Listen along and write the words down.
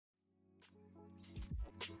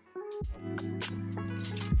Welcome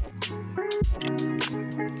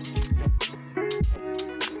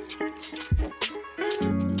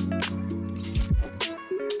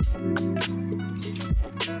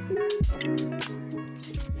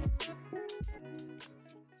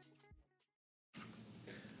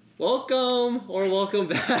or welcome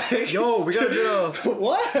back. Yo, we gotta do a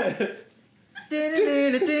what?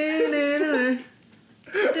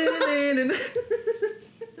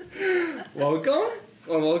 Welcome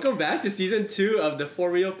or welcome back to season 2 of the For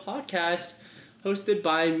Real podcast, hosted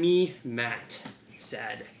by me, Matt.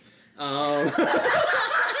 Sad. But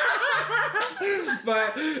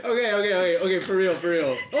okay, for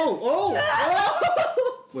real.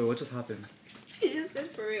 Oh! Wait, what just happened? He just said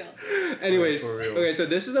for real. Anyways, For real. okay, so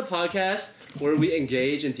this is a podcast where we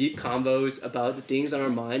engage in deep convos about the things on our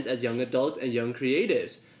minds as young adults and young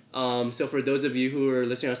creatives. So for those of you who are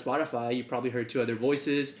listening on Spotify, you probably heard 2 other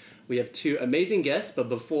voices. We have 2 amazing guests, but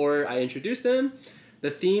before I introduce them,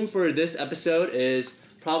 the theme for this episode is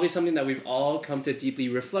probably something that we've all come to deeply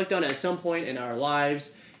reflect on at some point in our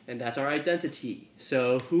lives, and that's our identity.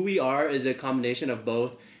 So who we are is a combination of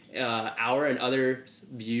both our and others'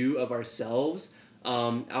 view of ourselves.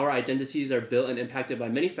 Our identities are built and impacted by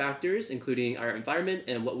many factors, including our environment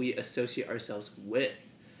and what we associate ourselves with.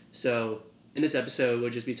 So in this episode,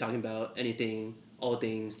 we'll just be talking about anything, all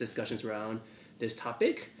things, discussions around this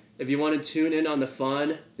topic. If you want to tune in on the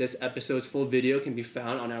fun, this episode's full video can be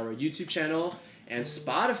found on our YouTube channel and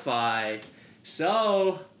Spotify.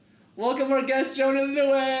 So, welcome our guest, Joan and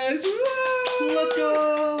Lewis. Woo! Let's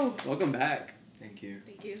go! Welcome back. Thank you.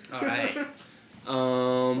 Thank you. All right.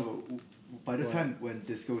 So, by the time when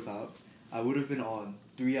this goes out, I would have been on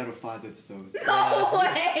 3 out of 5 episodes. No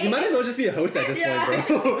way! You might as well just be a host at this point,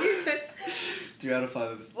 bro. 3 out of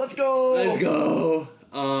 5 episodes. Let's go! Let's go.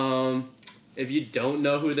 If you don't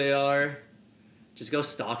know who they are, just go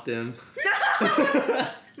stalk them.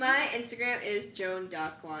 My Instagram is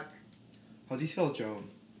joan.guac. How do you spell Joan?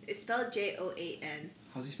 It's spelled Joan.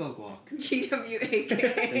 How do you spell guac?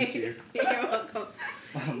 GWAK. Thank you. You're welcome.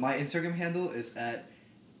 My Instagram handle is at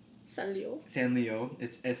Sanleo. Sanleo.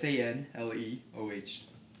 It's SANLEOH.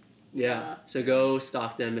 Yeah, so go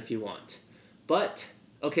stalk them if you want. But,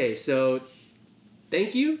 okay, so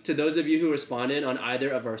thank you to those of you who responded on either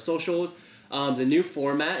of our socials. The new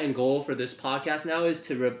format and goal for this podcast now is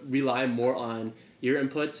to rely more on your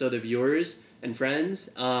input, so the viewers and friends.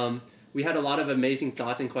 We had a lot of amazing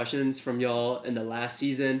thoughts and questions from y'all in the last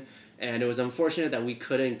season, and it was unfortunate that we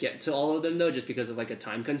couldn't get to all of them though, just because of like a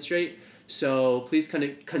time constraint. So please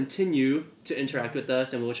continue to interact with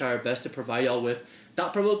us, and we'll try our best to provide y'all with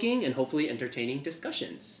thought-provoking and hopefully entertaining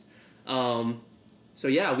discussions. So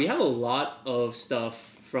yeah, we have a lot of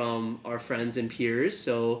stuff from our friends and peers,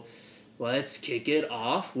 so let's kick it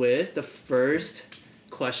off with the first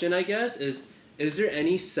question, I guess, is there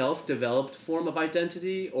any self-developed form of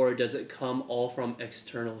identity, or does it come all from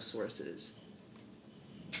external sources?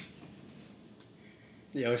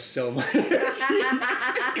 Yo, so much.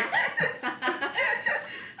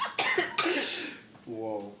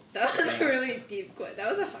 Whoa. That was a really deep question.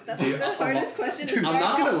 That's the hardest question to I'm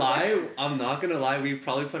not start gonna lie. We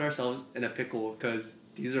probably put ourselves in a pickle because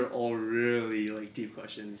these are all really like deep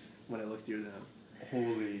questions when I look through them.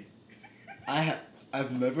 Holy.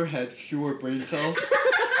 I've never had fewer brain cells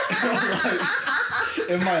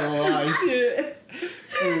in my life.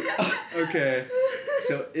 Okay.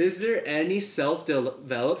 So is there any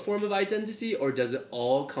self-developed form of identity, or does it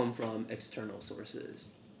all come from external sources?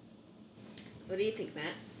 What do you think,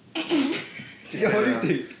 Matt? Yeah, what do you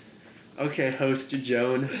think? Okay, host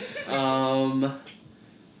Joan.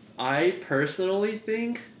 I personally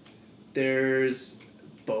think there's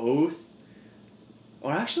both.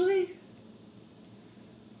 Or actually,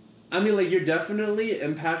 I mean, like, you're definitely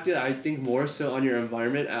impacted, I think, more so on your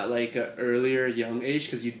environment at like an earlier young age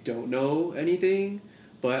because you don't know anything.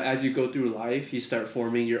 But as you go through life, you start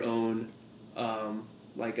forming your own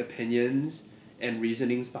like opinions and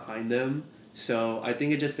reasonings behind them. So I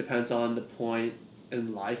think it just depends on the point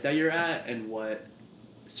in life that you're at and what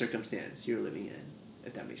circumstance you're living in,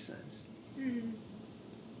 if that makes sense. Mm.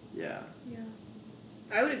 Yeah. Yeah.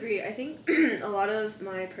 I would agree. I think a lot of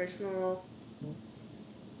my personal...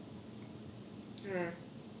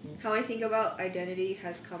 how I think about identity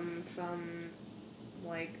has come from,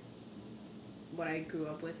 like, what I grew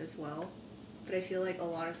up with as well. But I feel like a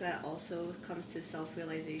lot of that also comes to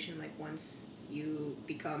self-realization, like, once you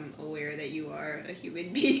become aware that you are a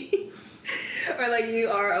human being. Or, like, you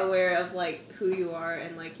are aware of, like, who you are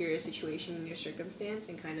and, like, your situation and your circumstance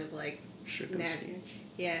and kind of, like...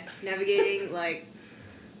 navigating, like,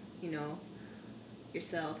 you know,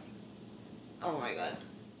 yourself. Oh my god.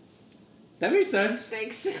 That makes sense.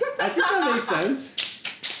 Thanks. I think that makes sense.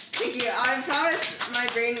 Thank you. I promise my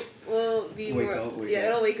brain will be Wake more. up, wake yeah, up.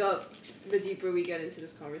 it'll wake up the deeper we get into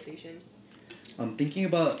this conversation. I'm thinking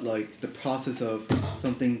about like the process of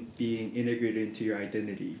something being integrated into your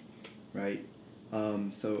identity, right?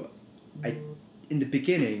 So, in the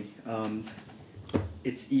beginning,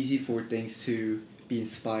 it's easy for things to be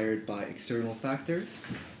inspired by external factors,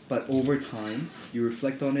 but over time, you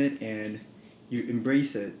reflect on it and you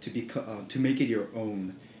embrace it to make it your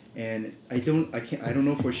own. And I don't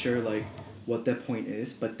know for sure like what that point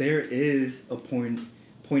is, but there is a point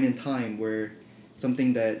in time where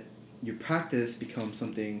something that you practice becomes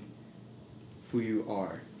something who you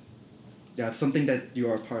are. Yeah, something that you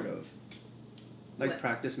are a part of. Like What?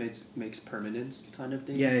 practice makes permanence kind of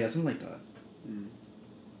thing. Yeah, something like that. Mm.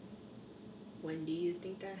 When do you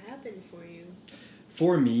think that happened for you?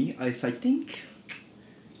 For me, I think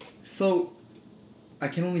so. I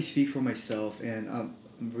can only speak for myself, and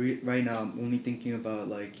right now I'm only thinking about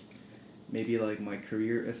like maybe like my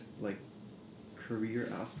career as like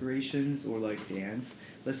career aspirations or like dance.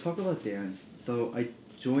 Let's talk about dance. So I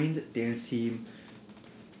joined dance team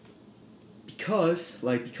because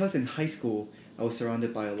in high school I was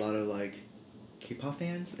surrounded by a lot of like K-pop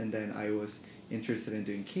fans, and then I was interested in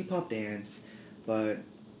doing K-pop dance, but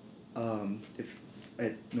if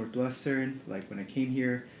at Northwestern, like when I came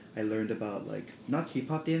here, I learned about like not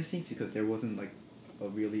K-pop dance teams because there wasn't like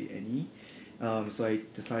really any. So I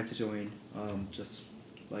decided to join just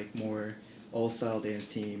like more all-style dance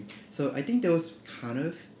team. So I think that was kind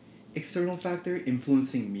of external factor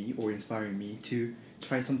influencing me or inspiring me to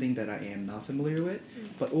try something that I am not familiar with.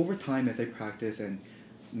 But over time, as I practice and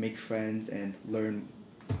make friends and learn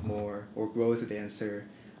more or grow as a dancer,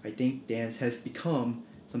 I think dance has become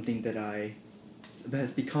something that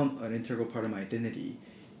has become an integral part of my identity.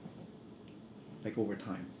 Like over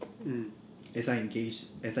time, as I engaged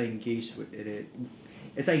with it,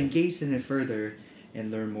 as I engaged in it further, and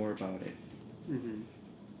learn more about it. Mm-hmm.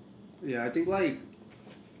 Yeah, I think like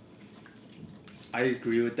I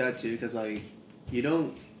agree with that too, because like you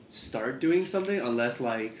don't start doing something unless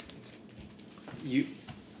like you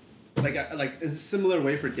like it's a similar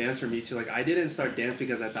way for dance for me too. Like I didn't start dance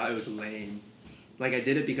because I thought it was lame. Like I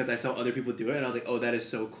did it because I saw other people do it and I was like, oh, that is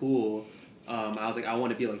so cool. I was like, I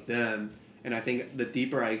want to be like them. And I think the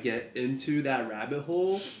deeper I get into that rabbit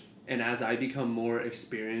hole, and as I become more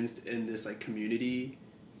experienced in this like community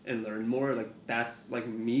and learn more, like that's like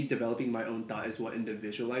me developing my own thought is what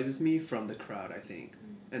individualizes me from the crowd, I think.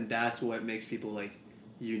 And that's what makes people like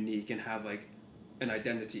unique and have like an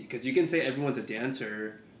identity. Because you can say everyone's a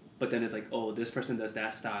dancer, but then it's like, oh, this person does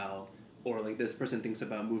that style, or like this person thinks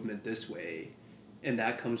about movement this way. And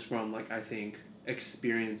that comes from like, I think,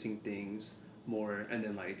 experiencing things more, and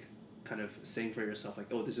then like kind of saying for yourself like,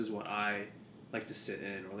 oh, this is what I like to sit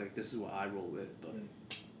in, or like this is what I roll with. But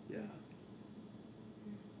yeah.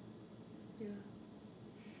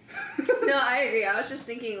 No, I agree. I was just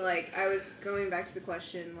thinking, like, I was going back to the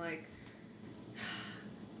question, like,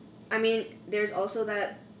 I mean, there's also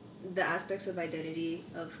the aspects of identity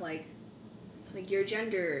of, like your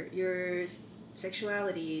gender, your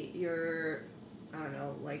sexuality, your, I don't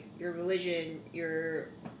know, like, your religion, your,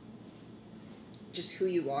 just who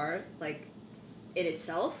you are, like, in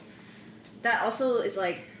itself. That also is,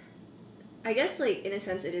 like, I guess, like, in a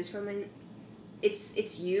sense, it is from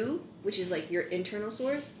it's you, which is, like, your internal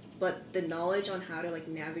source, but the knowledge on how to like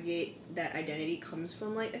navigate that identity comes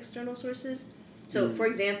from like external sources. So for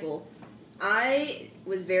example, I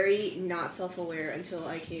was very not self-aware until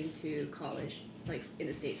I came to college, like in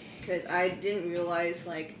the States, because I didn't realize,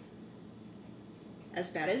 like,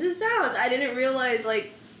 as bad as it sounds, I didn't realize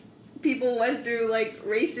like people went through like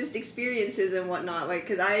racist experiences and whatnot, like,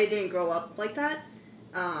 because I didn't grow up like that.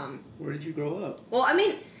 Where did you grow up? Well, I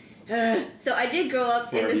mean, so I did grow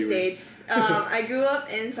up in the viewers. States. I grew up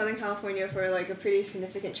in Southern California for like a pretty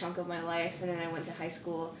significant chunk of my life, and then I went to high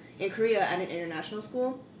school in Korea at an international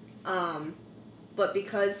school. But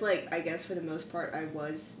because, like, I guess for the most part I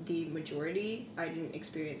was the majority, I didn't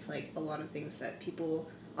experience like a lot of things that people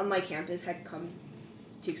on my campus had come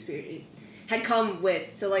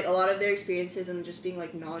with. So like a lot of their experiences and just being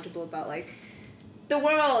like knowledgeable about like the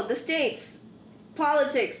world, the States,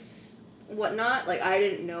 politics, whatnot, like I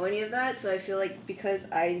didn't know any of that. So I feel like because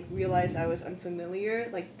I realized I was unfamiliar,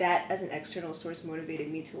 like that as an external source motivated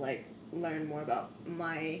me to like learn more about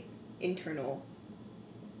my internal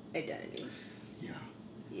identity.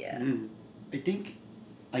 Yeah. I think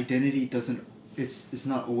identity it's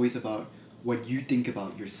not always about what you think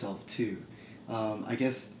about yourself too. I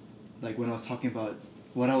guess like when I was talking about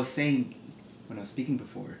what I was saying when I was speaking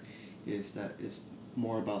before is that it's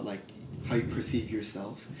more about like how you perceive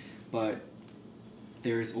yourself, but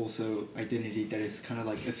there is also identity that is kind of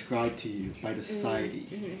like ascribed to you by the society.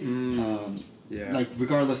 Yeah. Like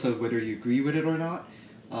regardless of whether you agree with it or not.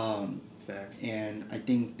 Facts. And I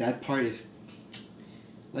think that part is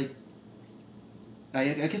like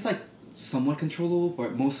I guess like somewhat controllable,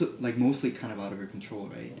 but mostly kind of out of your control,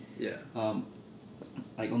 right? Yeah.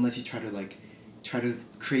 Like unless you try to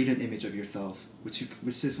create an image of yourself, which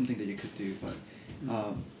is something that you could do, but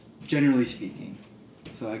generally speaking.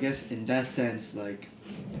 So I guess in that sense,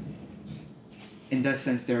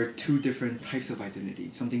 there are two different types of identity.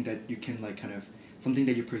 Something that you can like kind of something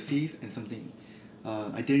that you perceive, and something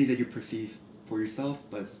identity that you perceive for yourself,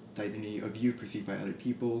 but the identity of you perceived by other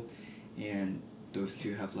people, and those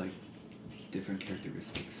two have like different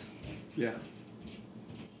characteristics. Yeah.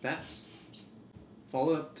 Facts.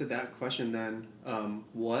 Follow up to that question then,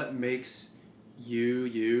 what makes you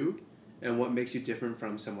you, and what makes you different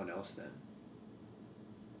from someone else then?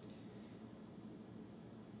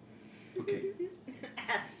 Okay.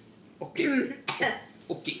 Okay.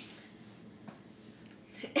 Okay.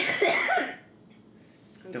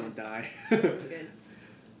 Don't die. I'm good.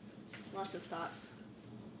 Just lots of thoughts.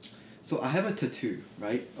 So I have a tattoo,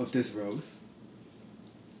 right, of this rose.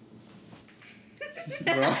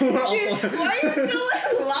 We're all Dude, why are you still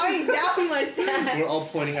like lying down like that? We're all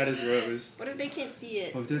pointing at his rose. What if they can't see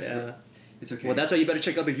it? Of this Yeah. It's okay. Well, that's why you better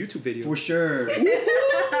check out the YouTube video. for sure.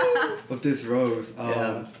 Of this rose.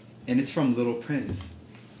 Yeah. And it's from Little Prince.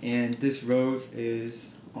 And this rose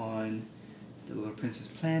is on the Little Prince's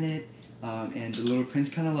planet. And the Little Prince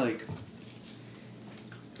kind of like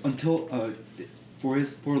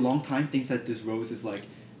for a long time thinks that this rose is like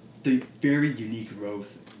the very unique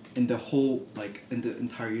rose in the whole in the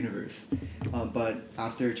entire universe. But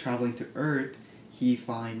after traveling to Earth, he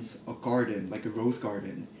finds a garden, like a rose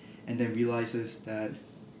garden, and then realizes that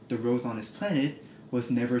the rose on his planet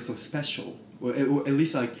was never so special, or at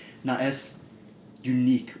least like not as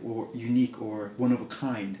unique or one of a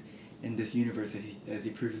kind in this universe as he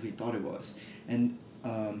previously thought it was. And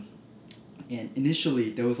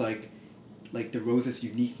initially there was like the rose's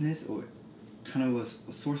uniqueness or kind of was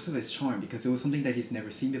a source of his charm because it was something that he's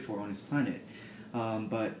never seen before on his planet.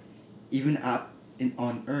 But even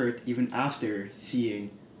on Earth, even after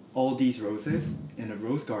seeing all these roses in a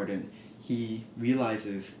rose garden, he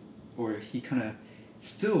realizes, or he kind of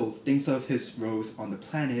still thinks of his rose on the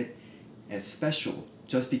planet as special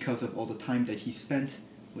just because of all the time that he spent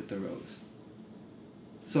with the rose.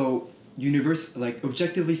 So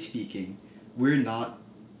objectively speaking, we're not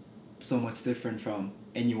so much different from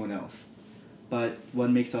anyone else. But what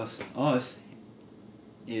makes us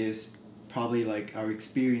is probably like our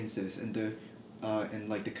experiences and the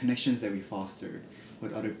connections that we fostered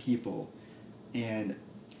with other people, and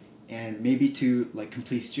maybe to like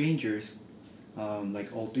complete strangers,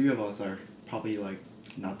 like all three of us are probably like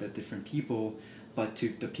not that different people, but to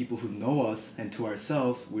the people who know us and to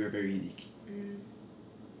ourselves, we're very unique.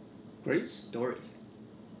 Great story.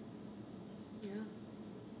 Yeah.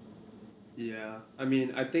 Yeah. I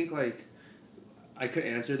mean, I think like I could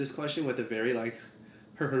answer this question with a very like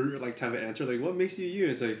her like type of answer, like what makes you you?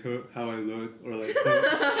 It's like how I look, or like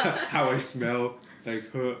how I smell,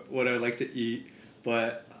 like what I like to eat.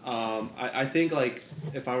 But I think like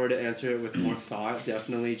if I were to answer it with more thought,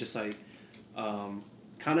 definitely just like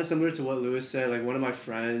kind of similar to what Lewis said. Like one of my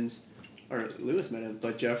friends, or Lewis met him,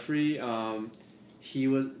 but Jeffrey,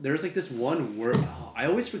 there's like this one word, I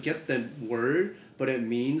always forget the word, but it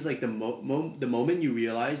means like the moment you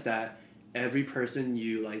realize that every person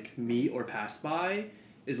you like meet or pass by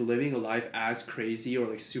is living a life as crazy or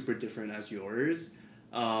like super different as yours.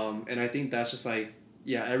 And I think that's just like,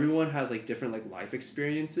 yeah, everyone has like different like life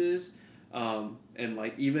experiences. And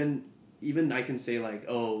like even I can say like,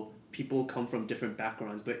 oh, people come from different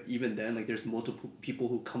backgrounds, but even then like there's multiple people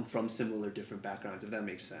who come from similar different backgrounds, if that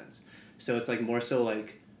makes sense. So it's like more so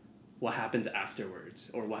like what happens afterwards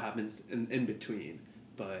or what happens in between.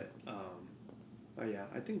 But yeah,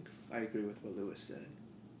 I think I agree with what Lewis said.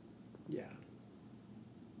 Yeah.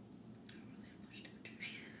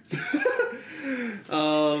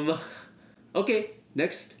 Okay,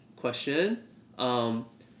 next question.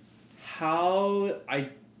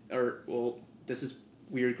 This is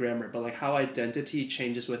weird grammar, but like how identity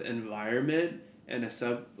changes with environment and a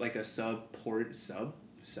support.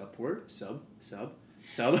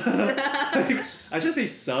 I should say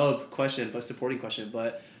sub question, but supporting question.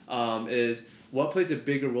 But is what plays a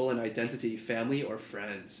bigger role in identity, family or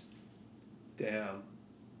friends? Damn.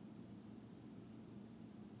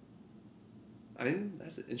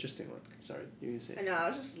 That's an interesting one. Sorry, you can say. I know. I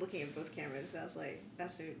was just looking at both cameras. I was like,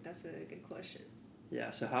 that's a good question. Yeah,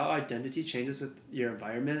 so how identity changes with your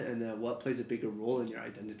environment, and then what plays a bigger role in your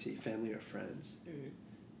identity, family or friends?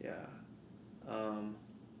 Yeah.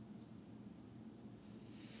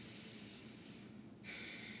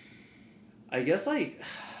 I guess like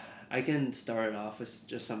I can start off with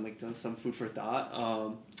just some food for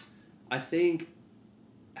thought. I think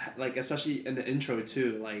like especially in the intro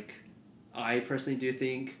too, like I personally do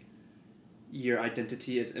think your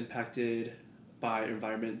identity is impacted by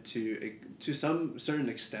environment to some certain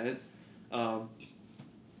extent. Um,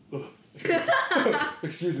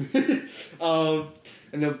 excuse me.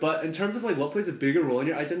 But in terms of like what plays a bigger role in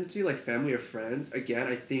your identity, like family or friends, again,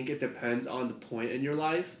 I think it depends on the point in your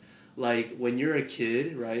life. Like when you're a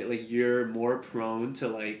kid, right? Like you're more prone to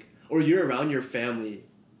like, or you're around your family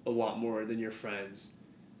a lot more than your friends.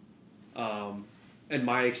 In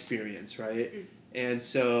my experience, right? And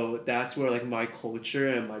so that's where like my culture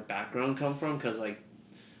and my background come from, because like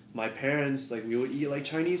my parents, like we would eat like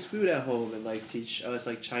Chinese food at home and like teach us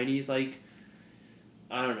like Chinese like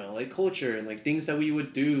I don't know, like culture and like things that we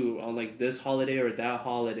would do on like this holiday or that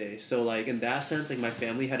holiday. So like in that sense, like my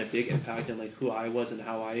family had a big impact on like who I was and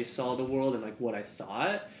how I saw the world and like what I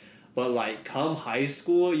thought. But like come high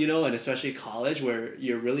school, you know, and especially college where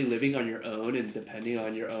you're really living on your own and depending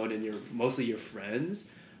on your own and your mostly your friends,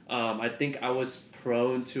 I think I was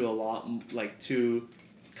prone to a lot like to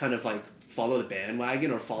kind of like follow the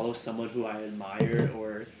bandwagon or follow someone who I admired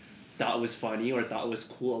or thought was funny or thought was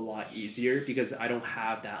cool a lot easier because I don't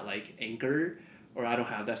have that like anchor or I don't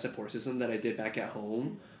have that support system that I did back at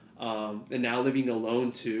home. And now living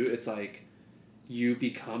alone too, it's like you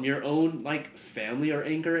become your own like family or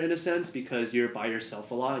anchor in a sense because you're by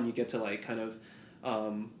yourself a lot and you get to like kind of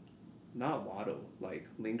not waddle, like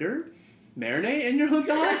linger, marinate in your own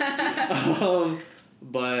thoughts.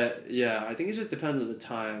 But yeah, I think it just depends on the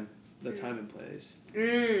time and place.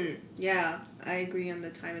 Yeah, I agree on the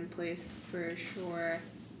time and place for sure.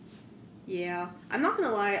 Yeah, I'm not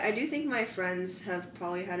gonna lie, I do think my friends have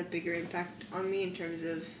probably had a bigger impact on me in terms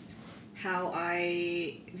of how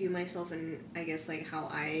I view myself and I guess like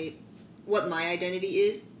what my identity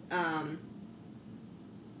is.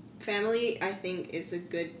 Family, I think, is a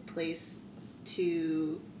good place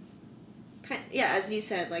to as you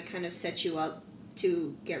said, like kind of set you up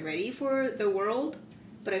to get ready for the world.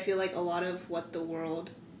 But I feel like a lot of what the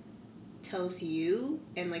world tells you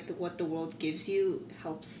and like what the world gives you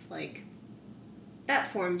helps like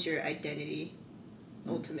that forms your identity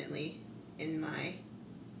ultimately, in my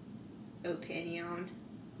opinion.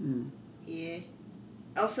 Yeah.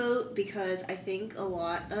 Also because I think a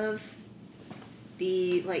lot of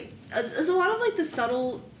the like it's a lot of like the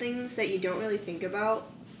subtle things that you don't really think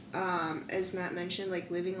about. As Matt mentioned,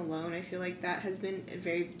 like living alone, I feel like that has been a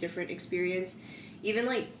very different experience. Even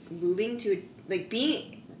like moving to like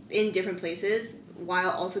being in different places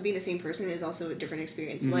while also being the same person is also a different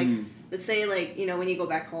experience. Like let's say like, you know, when you go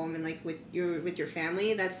back home and like with your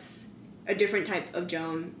family, that's a different type of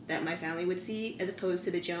Joan that my family would see as opposed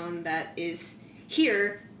to the Joan that is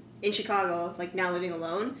here in Chicago, like now living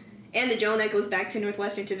alone. And the Joan that goes back to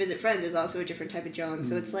Northwestern to visit friends is also a different type of Joan.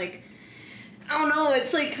 So it's like, I don't know,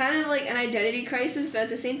 it's like kind of like an identity crisis, but at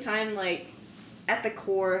the same time, like at the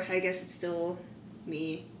core, I guess it's still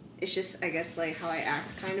me. It's just, I guess, like how I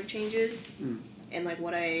act kind of changes, and like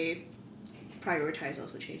what I prioritize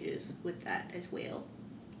also changes with that as well.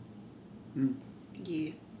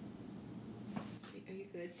 Yeah. Are you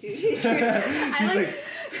good too? He's like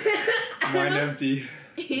mind empty.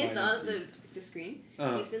 He's on the screen.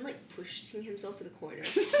 He's been like pushing himself to the corner,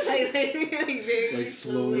 like very like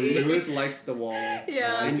slowly. Lewis likes the wall.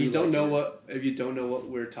 Yeah. And if you don't know what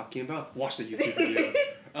we're talking about, watch the YouTube video.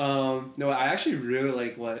 No, I actually really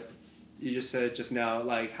like what you just said just now,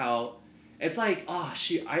 like how it's like, oh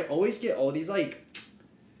shoot, I always get all these like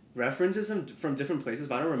references from different places,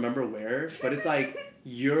 but I don't remember where. But it's like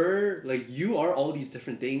you are all these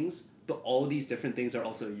different things, but all these different things are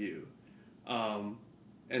also you.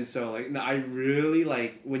 And so like I really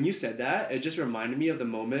like when you said that, it just reminded me of the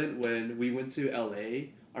moment when we went to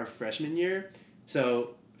LA our freshman year.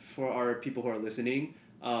 So for our people who are listening,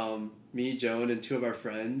 me, Joan, and two of our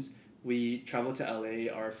friends, we traveled to LA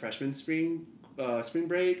our freshman spring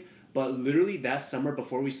break. But literally that summer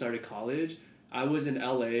before we started college, I was in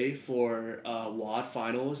LA for WAD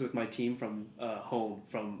finals with my team from home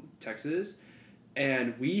from Texas,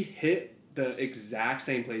 and we hit the exact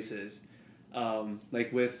same places,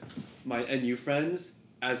 like with my NU friends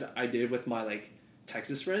as I did with my like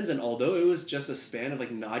Texas friends. And although it was just a span of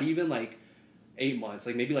like not even like 8 months,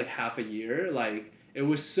 like maybe like half a year, like it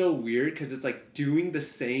was so weird because it's like doing the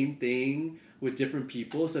same thing with different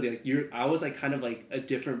people. So like I was like kind of like a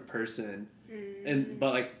different person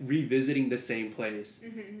but like revisiting the same place.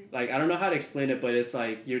 Like I don't know how to explain it, but it's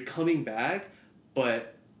like you're coming back,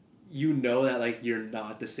 but you know that like you're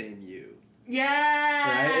not the same you.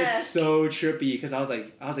 Yeah. Right? It's so trippy because I was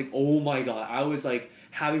like, oh my god, I was like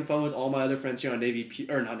having fun with all my other friends here on Navy Pier,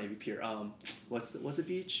 or not Navy Pier. What's the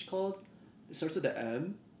beach called? It starts with the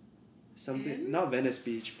M. Something, not Venice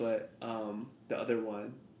Beach, but the other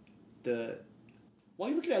one, the. Why are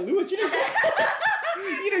you looking at Lewis? You didn't.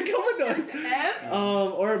 You didn't come with us. M?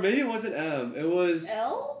 Or maybe it wasn't M. It was.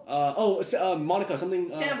 L? Monica, something.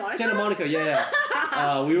 Santa Monica? Santa Monica,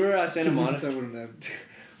 yeah. We were at Santa Monica.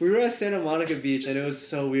 We were at Santa Monica Beach, and it was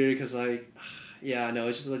so weird because, like, yeah, no,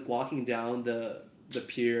 it's just like walking down the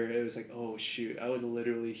pier. It was like, oh shoot, I was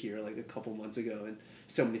literally here like a couple months ago, and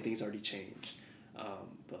so many things already changed.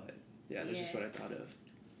 But yeah, that's just what I thought of.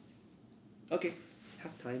 Okay,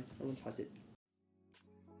 have time. I'm gonna pause it.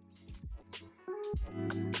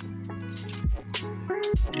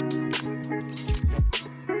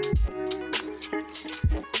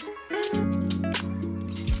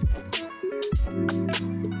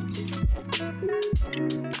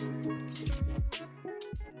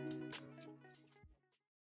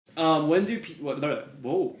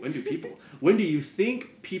 When do you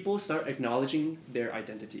think people start acknowledging their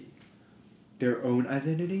identity? Their own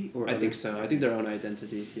identity, or I think so. I think their own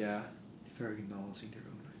identity. Yeah. Start acknowledging their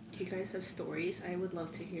own identity. Do you guys have stories? I would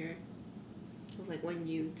love to hear of like when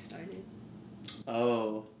you started.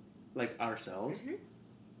 Oh, like ourselves. I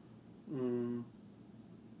don't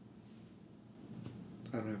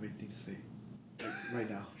have anything to say right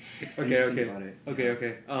now. Okay. About it.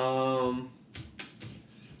 Okay.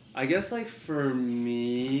 I guess like for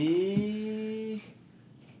me,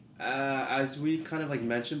 as we've kind of like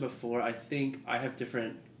mentioned before, I think I have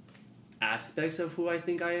different aspects of who I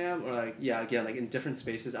think I am, or like again, like in different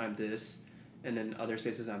spaces I'm this, and in other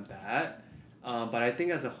spaces I'm that. But I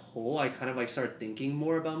think as a whole, I kind of like start thinking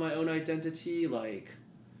more about my own identity, like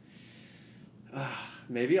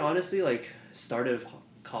maybe honestly like start of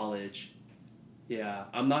college. Yeah,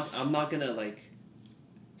 I'm not gonna like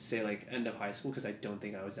say like end of high school because I don't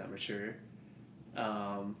think I was that mature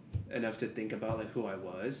enough to think about like who I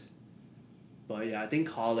was. But yeah, I think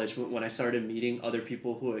college, when I started meeting other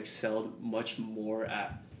people who excelled much more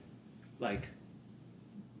at like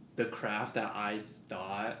the craft that I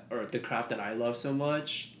thought, or the craft that I love so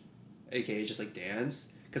much, aka just like dance.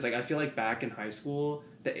 Because like I feel like back in high school,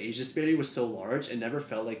 the age disparity was so large, it never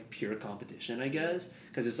felt like pure competition, I guess.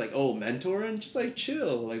 Because it's like, oh, mentor and just like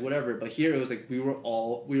chill, like whatever. But here it was like we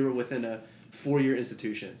were within a 4-year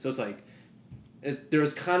institution. So it's like, there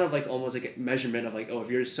was kind of like almost like a measurement of like, oh, if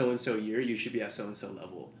you're so and so year, you should be at so and so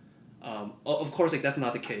level. Of course, like that's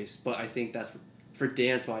not the case, but I think that's for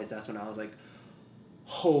dance wise. That's when I was like,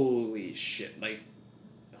 holy shit! Like,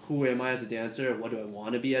 who am I as a dancer? What do I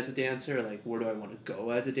want to be as a dancer? Like, where do I want to go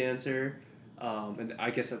as a dancer? And I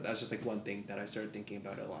guess that's just like one thing that I started thinking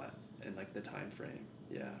about a lot in like the time frame.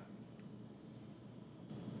 Yeah.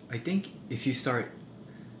 I think if you start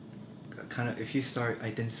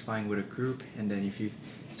identifying with a group, and then if you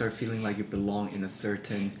start feeling like you belong in a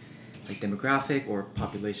certain like demographic or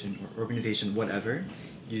population or organization, whatever,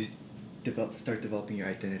 you start developing your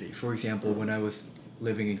identity. For example, when I was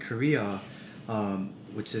living in Korea,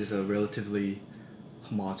 which is a relatively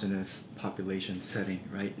homogenous population setting,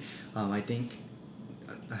 right? I think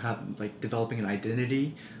developing an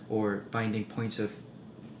identity or finding points of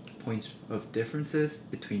differences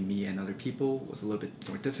between me and other people was a little bit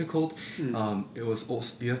more difficult. It was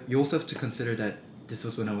also you also have to consider that this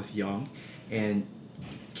was when I was young, and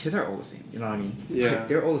kids are all the same. You know what I mean? Yeah. Like,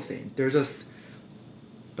 they're all the same. They're just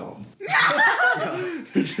dumb.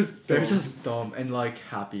 They're just dumb and like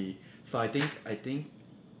happy. So I think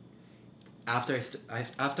after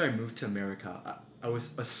I moved to America, I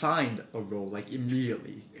was assigned a role like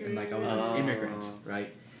immediately, and like I was an immigrant,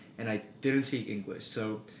 right? And I didn't speak English,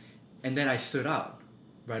 so. And then I stood out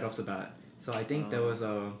right off the bat. So I think that was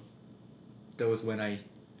when I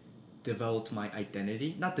developed my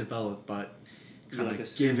identity. Not developed, but kind of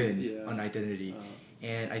like given an identity.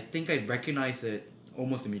 And I think I recognized it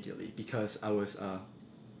almost immediately because I was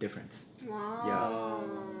different. Wow. Yeah.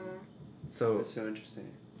 So that's so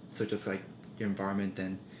interesting. So just like your environment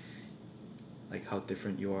and like how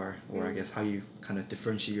different you are, or I guess how you kind of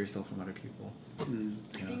differentiate yourself from other people. I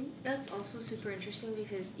think that's also super interesting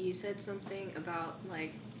because you said something about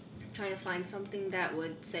like trying to find something that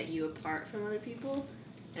would set you apart from other people,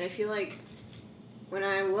 and I feel like when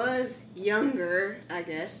I was younger, I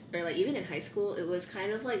guess, or like even in high school, it was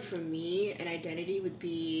kind of like for me an identity would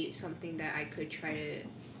be something that I could try to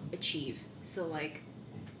achieve. So like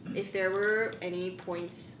if there were any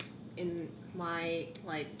points in my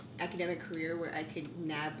like academic career where I could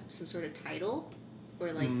nab some sort of title,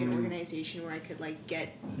 or like an organization where I could like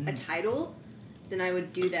get a title, then I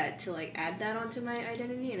would do that to like add that onto my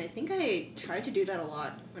identity. And I think I tried to do that a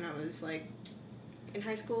lot when I was like in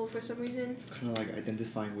high school for some reason. Kind of like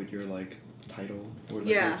identifying with your like title or like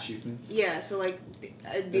Yeah. your achievements. Yeah, so like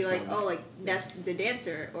I'd be That's like, valid. oh, like that's the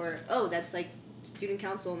dancer, or oh, that's like student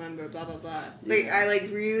council member, blah blah blah. Yeah. Like I like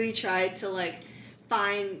really tried to like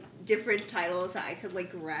find different titles that I could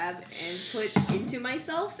like grab and put into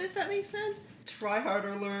myself, if that makes sense. Try hard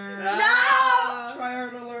alert. No! Try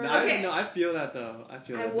hard alert. No, Okay. I feel that though.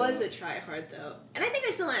 I was a tryhard though, and I think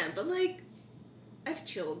I still am, but like I've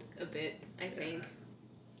chilled a bit, I think.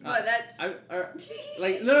 But that's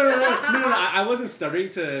like no. I wasn't stuttering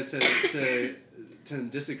to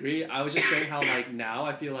disagree. I was just saying how like now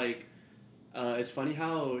I feel like it's funny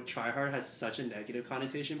how tryhard has such a negative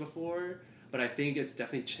connotation before, but I think it's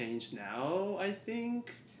definitely changed now. I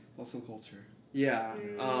think. Also culture. Yeah.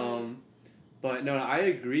 But no, I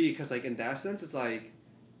agree because like in that sense it's like,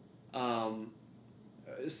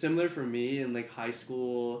 similar for me in like high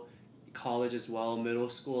school, college as well, middle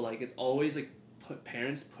school. Like it's always like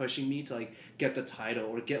parents pushing me to like get the title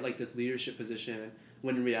or get like this leadership position,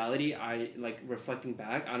 when in reality I like reflecting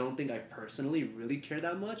back, I don't think I personally really care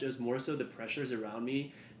that much. It was more so the pressures around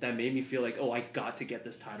me that made me feel like, oh, I got to get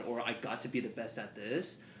this title or I got to be the best at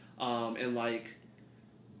this. And like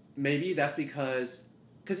maybe that's because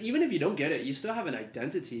even if you don't get it, you still have an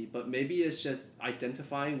identity, but maybe it's just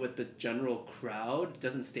identifying with the general crowd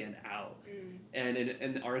doesn't stand out. And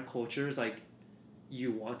in our cultures, like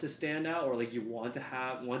you want to stand out, or like you want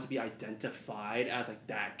to be identified as like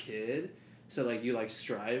that kid, so like you like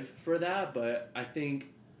strive for that. But I think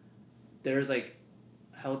there's like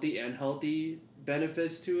healthy and unhealthy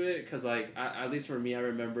benefits to it, because like at least for me, I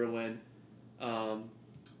remember when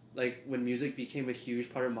like when music became a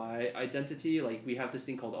huge part of my identity, like we have this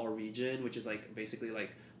thing called All Region, which is like basically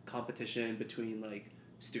like competition between like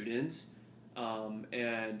students,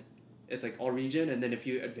 and it's like All Region, and then if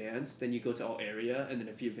you advance, then you go to All Area, and then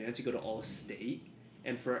if you advance, you go to All State.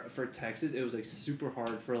 And for Texas, it was like super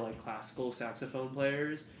hard for like classical saxophone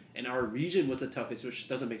players, and our region was the toughest, which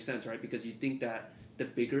doesn't make sense, right? Because you think that the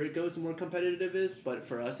bigger it goes, the more competitive it is, but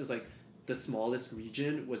for us, it's like the smallest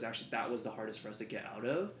region was the hardest for us to get out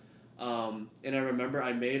of. And I remember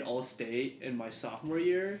I made All State in my sophomore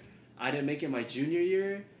year. I didn't make it my junior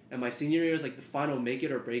year, and my senior year was like the final make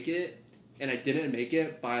it or break it, and I didn't make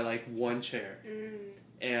it by like one chair.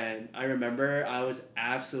 And I remember I was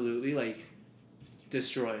absolutely like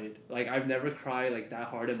destroyed. Like I've never cried like that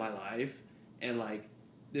hard in my life, and like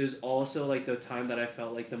there's also like the time that I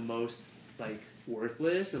felt like the most like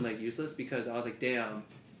worthless and like useless, because I was like, damn,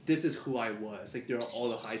 this is who I was. Like they're all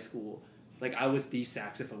the high school. Like I was the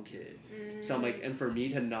saxophone kid. So I'm like, and for me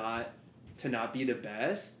to not be the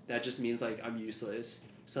best, that just means like I'm useless.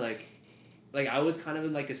 So like I was kind of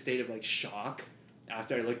in like a state of like shock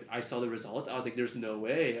after I saw the results. I was like, there's no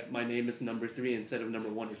way my name is number 3 instead of number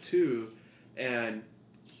 1 or 2. And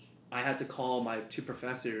I had to call my 2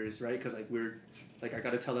 professors, right? Because like I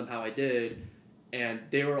got to tell them how I did, and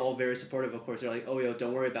they were all very supportive. Of course, they're like, "Oh, yo,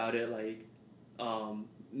 don't worry about it." Like,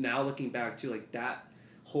 now looking back to like that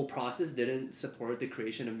whole process didn't support the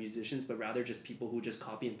creation of musicians, but rather just people who just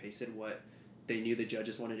copy and pasted what they knew the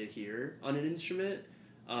judges wanted to hear on an instrument.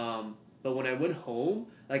 But when I went home,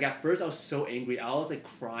 like at first I was so angry. I was like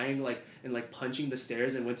crying, like and like punching the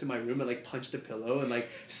stairs, and went to my room and like punched the pillow and like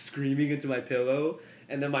screaming into my pillow.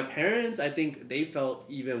 And then my parents, I think they felt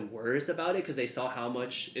even worse about it because they saw how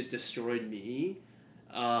much it destroyed me,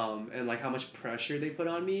 and like how much pressure they put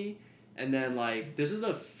on me. And then like this is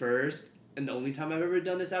the first and the only time I've ever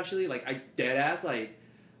done this actually. Like I dead ass like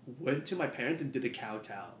went to my parents and did a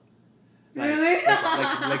kowtow. Like, Really?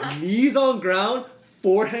 like knees on ground,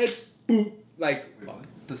 forehead, boop. Like What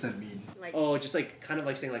does that mean? Like just like kind of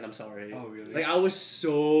like saying like I'm sorry. Oh really? Like I was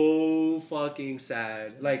so fucking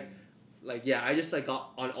sad. Like yeah, I just like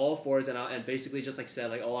got on all fours and basically just like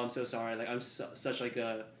said like, oh, I'm so sorry. Like I'm such like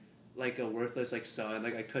a worthless like son.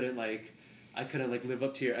 Like I couldn't like live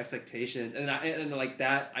up to your expectations. And like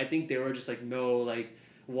that, I think they were just like, no, like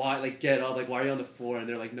why, like get up, like why are you on the floor? And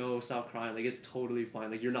they're like, no, stop crying. Like it's totally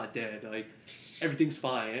fine. Like you're not dead. Like everything's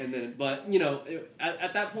fine. And then but you know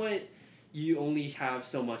at that point you only have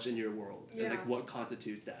so much in your world, and like what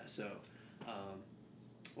constitutes that. So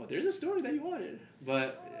well, there's a story that you wanted,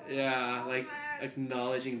 but yeah, like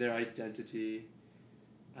acknowledging their identity.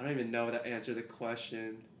 I don't even know that answered the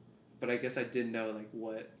question, but I guess I did know like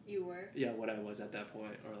what you were. Yeah, what I was at that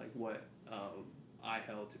point, or like what I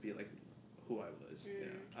held to be like who I was. Yeah,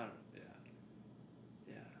 I don't know.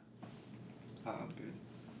 Yeah.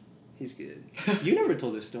 He's good. You never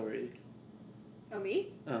told this story. Oh, me?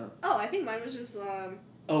 Oh, I think mine was just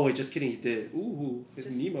oh wait, just kidding. You did. Ooh, it's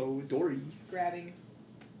Just- Nemo, Dory. grabbing.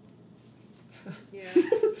 Yeah.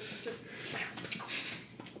 Just.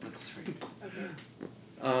 That's right.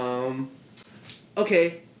 Okay.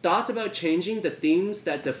 Okay. Thoughts about changing the things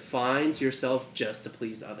that defines yourself just to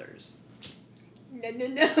please others. No.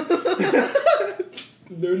 No.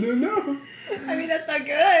 I mean, that's not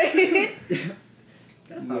good.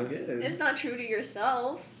 That's not good. It's not true to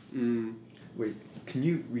yourself. Wait, can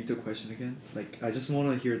you read the question again? Like, I just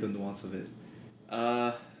want to hear the nuance of it.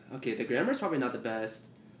 Okay, the grammar's probably not the best.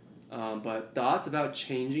 But thoughts about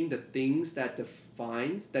changing the things that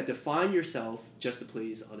define yourself just to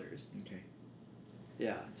please others. Okay.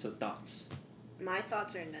 Yeah, so thoughts. My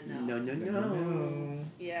thoughts are no. No.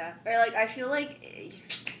 Yeah. Or, like, I feel like...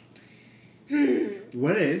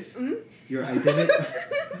 What if your identity...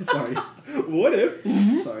 Sorry. What if?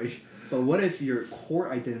 Sorry. But what if your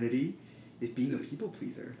core identity is being a people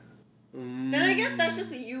pleaser? Then I guess that's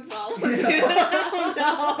just a you problem, dude. I don't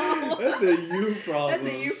know. That's a you problem. That's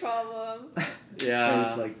a you problem. Yeah.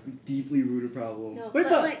 It's like deeply rooted problem. No, Wait, but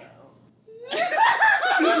but- like...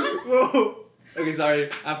 Whoa. Okay, sorry.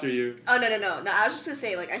 After you. Oh, no. I was just gonna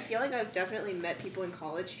say, like, I feel like I've definitely met people in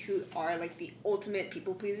college who are, like, the ultimate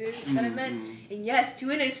people pleasers that I've met. And yes,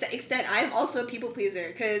 to an extent, I'm also a people pleaser.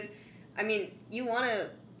 Because, I mean, you want to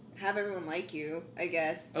have everyone like you, I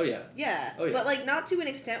guess. Oh yeah. Yeah. Oh, yeah. But, like, not to an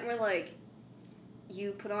extent where, like,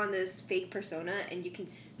 you put on this fake persona and you can,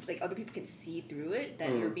 like, other people can see through it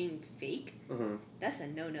that you're being fake. That's a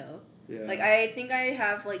no-no. Yeah. Like, I think I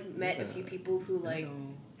have, like, met a few people who, like...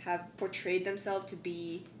 have portrayed themselves to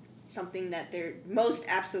be something that they're most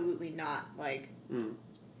absolutely not, like, in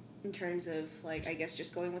terms of, like, I guess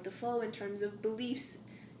just going with the flow, in terms of beliefs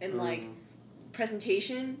and, like,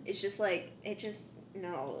 presentation. It's just, like,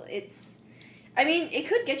 no, it's, I mean, it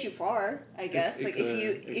could get you far, I guess. Like,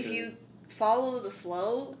 if you follow the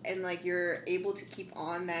flow and, like, you're able to keep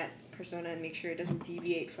on that persona and make sure it doesn't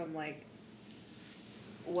deviate from, like,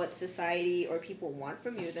 what society or people want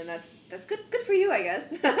from you, then that's good for you, I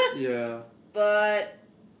guess. Yeah. But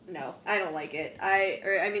no, I don't like it.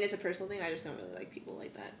 I mean, it's a personal thing. I just don't really like people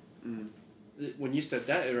like that. When you said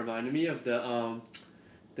that, it reminded me of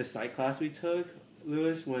the psych class we took,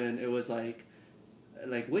 Lewis, when it was like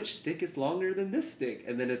which stick is longer than this stick,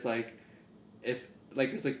 and then it's like if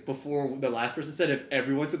like it's like before the last person said, if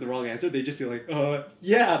everyone said the wrong answer, they'd just be like,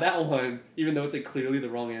 yeah, that one, even though it's like clearly the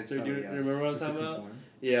wrong answer. Do you remember what I'm talking about?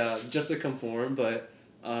 Yeah, just to conform. But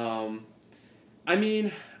I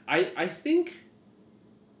mean, I think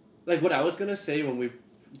like what I was gonna say when we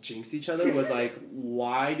jinxed each other was like,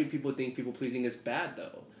 why do people think people pleasing is bad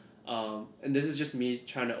though? And this is just me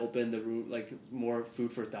trying to open the room, like more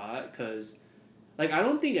food for thought, because like I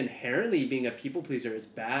don't think inherently being a people pleaser is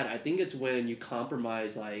bad. I think it's when you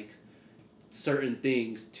compromise like certain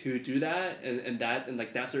things to do that, and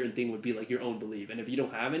like that certain thing would be like your own belief, and if you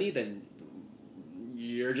don't have any, then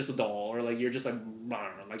you're just a doll, or like you're just like a blah.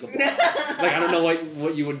 Like I don't know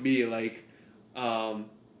what you would be like.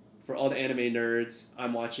 For all the anime nerds,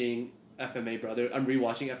 I'm rewatching FMA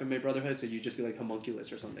Brotherhood, so you just be like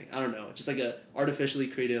homunculus or something. I don't know, just like a artificially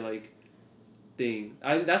created like thing.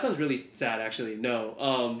 That sounds really sad, actually.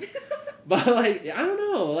 No, but like I don't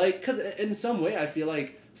know, like because in some way I feel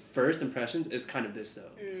like first impressions is kind of this though.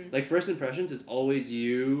 Like first impressions is always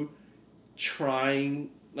you trying.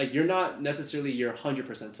 Like, you're not necessarily your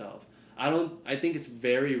 100% self. I think it's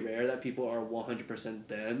very rare that people are 100%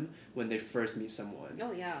 them when they first meet someone.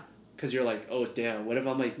 Oh, yeah. Because you're like, oh, damn, what if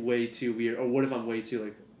I'm, like, way too weird? Or what if I'm way too,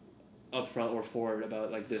 like, upfront or forward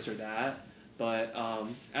about, like, this or that? But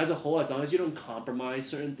as a whole, as long as you don't compromise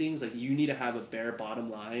certain things, like, you need to have a bare bottom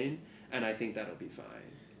line, and I think that'll be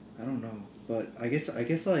fine. I don't know. But I guess,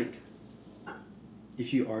 like,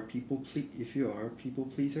 if you are a people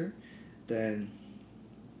pleaser, then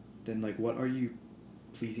like what are you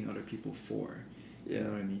pleasing other people for? Yeah. You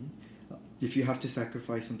know what I mean? If you have to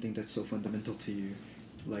sacrifice something that's so fundamental to you,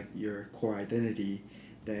 like your core identity,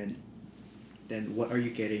 then what are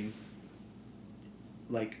you getting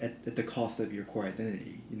like at the cost of your core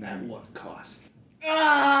identity? You know At what I mean? what cost?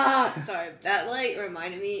 Sorry, that like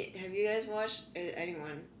reminded me, have you guys watched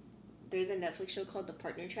anyone, there's a Netflix show called The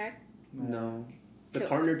Partner Track? No. The So-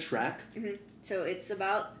 Partner Track? Mm-hmm. So it's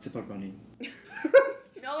about It's about running.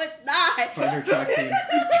 no, it's not. Partner Track team.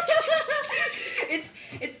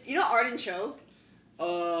 it's you know Arden Cho.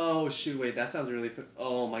 Oh, shoot, wait, that sounds really...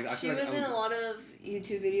 Oh, my God. I She feel like was in a lot of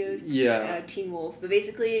YouTube videos. Yeah. Teen Wolf. But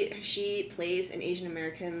basically, she plays an Asian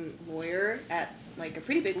American lawyer at like a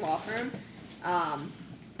pretty big law firm.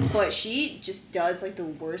 but she just does like the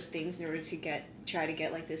worst things in order to try to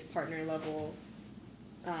get like this partner level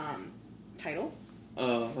title.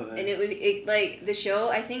 Oh, okay. And it like the show,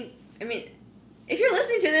 I think, I mean, if you're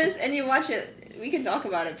listening to this and you watch it, we can talk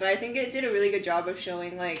about it, but I think it did a really good job of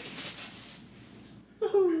showing like I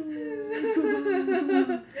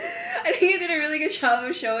think it did a really good job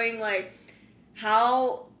of showing like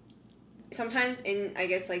how sometimes in, I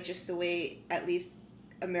guess, like just the way at least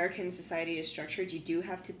American society is structured, you do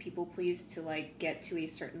have to people please to like get to a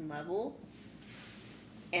certain level.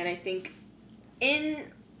 And I think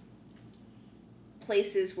in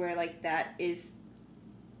places where like that is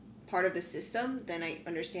part of the system, then I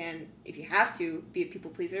understand if you have to be a people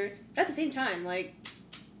pleaser. But at the same time, like,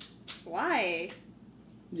 why?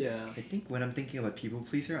 Yeah. I think when I'm thinking about people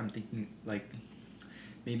pleaser, I'm thinking like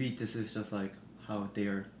maybe this is just like how they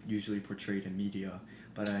are usually portrayed in media,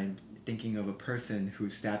 but I'm thinking of a person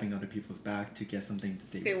who's stabbing other people's back to get something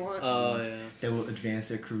that They want. Yeah. that will advance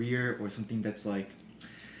their career, or something that's like,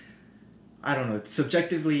 I don't know,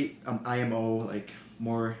 subjectively IMO, like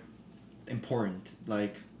more important,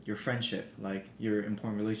 like your friendship, like your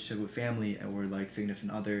important relationship with family or like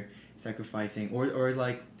significant other, sacrificing or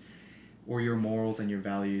like or your morals and your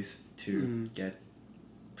values to get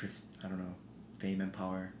I don't know, fame and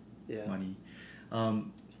power, money,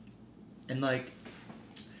 and like,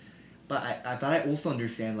 but I also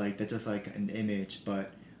understand like that's just like an image,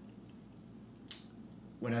 but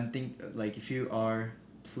when I'm like if you are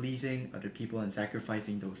pleasing other people and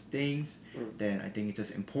sacrificing those things, then I think it's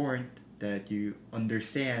just important that you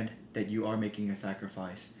understand that you are making a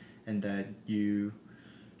sacrifice and that you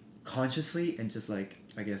consciously and just like,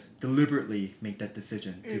 I guess, deliberately make that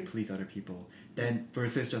decision to please other people, then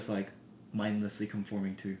versus just like mindlessly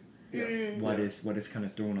conforming to what is kind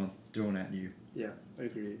of thrown at you. Yeah, I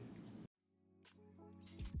agree.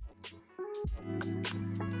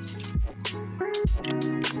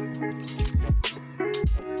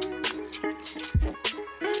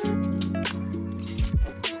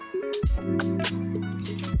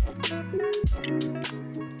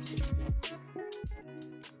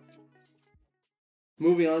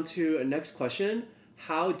 Moving on to a next question.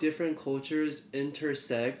 How different cultures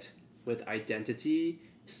intersect with identity,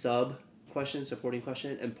 supporting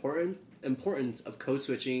question, importance of code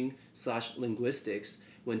switching / linguistics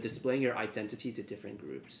when displaying your identity to different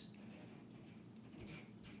groups.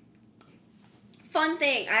 Fun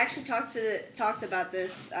thing, I actually talked about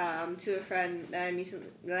this to a friend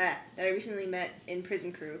that I recently met in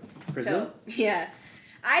Prism Crew. Prism? So yeah,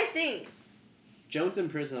 I think Jones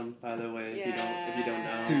and Prism, by the way, if you don't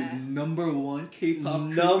know. Dude, number one K-pop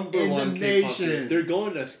Number in one the K-pop nation. group. They're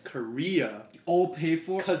going to Korea. All paid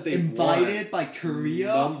for. 'Cause they invited won. by Korea.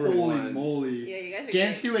 Number Holy one. moly! yeah, you guys are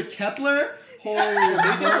Danced great. with Kepler. Holy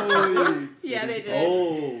moly! Yeah, they did.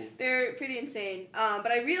 Oh. They're pretty insane.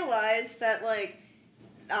 But I realized that like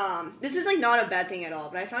this is like not a bad thing at all,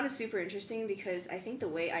 but I found it super interesting because I think the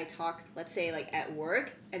way I talk, let's say like at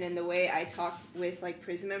work, and then the way I talk with like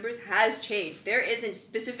Prism members has changed. There is a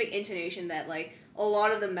specific intonation that like a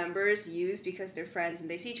lot of the members use because they're friends and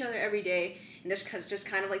they see each other every day, and that's just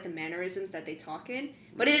kind of like the mannerisms that they talk in.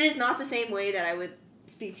 But it is not the same way that I would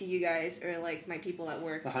speak to you guys or like my people at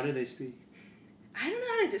work. But how do they speak? I don't know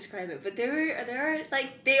how to describe it, but there are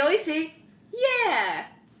like they always say, yeah.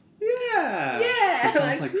 Yeah. Yeah. It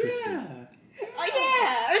sounds like Christy. Yeah. Oh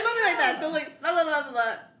yeah, or something like that. So like blah blah blah blah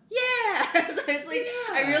blah. Yeah. So it's like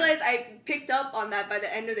I realized I picked up on that by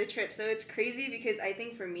the end of the trip. So it's crazy because I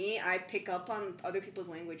think for me, I pick up on other people's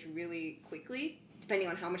language really quickly, depending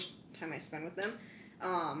on how much time I spend with them.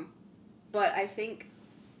 But I think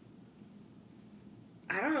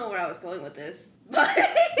I don't know where I was going with this, but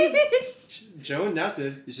Joan now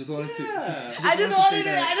says, You just wanted to. Yeah. I just wanted to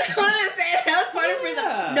say that was part of Prism.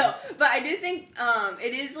 Yeah. No, but I do think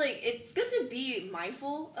it is like it's good to be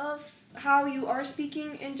mindful of how you are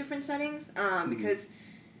speaking in different settings because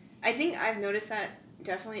I think I've noticed that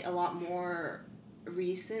definitely a lot more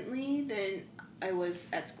recently than I was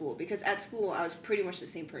at school, because at school I was pretty much the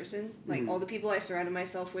same person. Like all the people I surrounded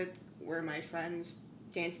myself with were my friends,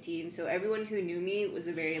 dance team, so everyone who knew me was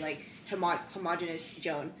a very like homogenous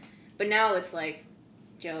Joan. But now it's like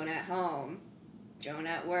Joan at home, Joan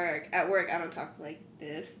at work. At work I don't talk like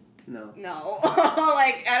this. No.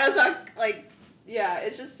 Like I don't talk like, yeah,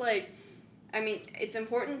 it's just like, I mean, it's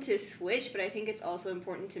important to switch, but I think it's also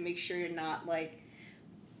important to make sure you're not like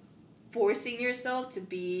forcing yourself to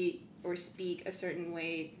be or speak a certain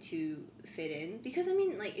way to fit in, because I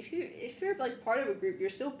mean, like if you're like part of a group, you're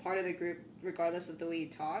still part of the group regardless of the way you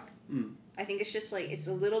talk. I think it's just like it's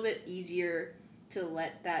a little bit easier to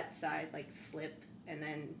let that side like slip and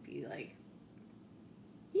then be like,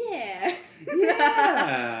 yeah,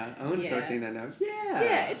 Yeah, I'm gonna start Yeah. saying that now. Yeah.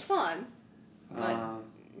 Yeah, it's fun. But Um,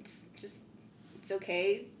 it's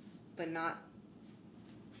okay, but not.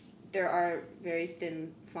 There are very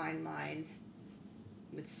thin, fine lines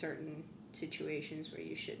with certain situations where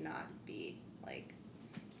you should not be like.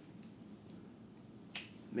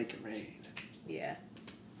 make it rain. Yeah.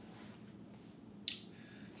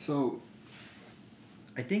 So,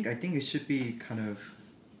 I think it should be kind of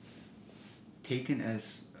taken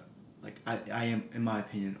as, like I am, in my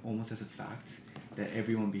opinion, almost as a fact that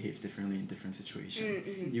everyone behaves differently in different situations.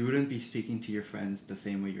 Mm-hmm. You wouldn't be speaking to your friends the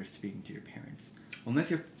same way you're speaking to your parents, unless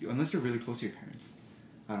you're really close to your parents.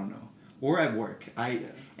 I don't know. Or at work,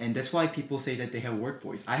 and that's why people say that they have work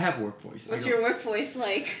voice. I have work voice. What's your work voice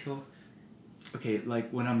like? So, okay,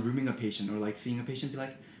 like when I'm rooming a patient or like seeing a patient, be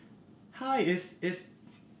like, "Hi, is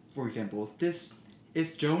for example, this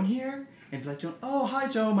is Joan here?" And be like, "Joan, oh hi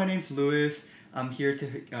Joan, my name's Louis. I'm here to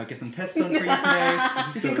get some tests done for you today.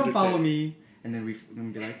 You can come follow me." And then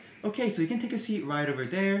we'd be like, "Okay, so you can take a seat right over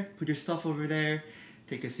there. Put your stuff over there.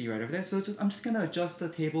 Take a seat right over there. So I'm just gonna adjust the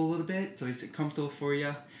table a little bit so it's comfortable for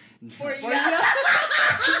you." For ya.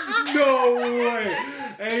 No way!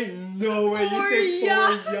 Ain't no way you say for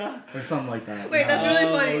ya. Or something like that. Wait, that's really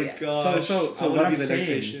funny. Oh gosh. So I what wanna I'm be the next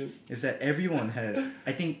saying patient. is that everyone has,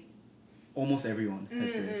 I think almost everyone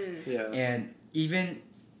has this. Yeah. And even,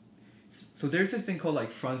 so there's this thing called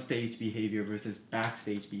like front stage behavior versus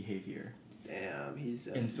backstage behavior. Damn, he's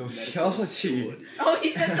In medical sociology. student. Oh,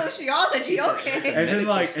 he said sociology. Okay. As in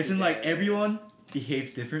like student. everyone behaves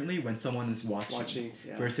differently when someone is watching,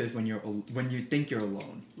 Yeah. versus when you think you're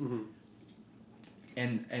alone. Mm-hmm.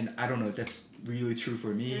 And I don't know, that's really true for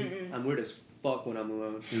me. Mm-mm. I'm weird as fuck when I'm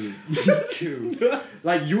alone. Dude, me too.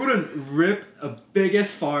 Like you wouldn't rip a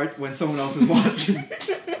biggest fart when someone else is watching.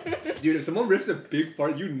 Dude, if someone rips a big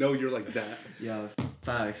fart, you know you're like that. Yeah,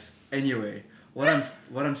 facts. Anyway, what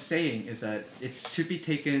I'm saying is that it should be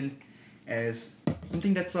taken as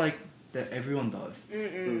something that's like that everyone does.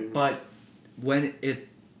 Mm-mm. But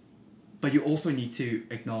you also need to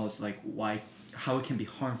acknowledge like how it can be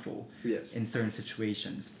harmful Yes. in certain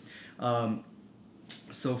situations.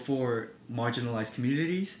 So for marginalized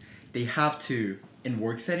communities, they have to, in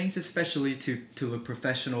work settings especially, to look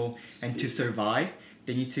professional and to survive,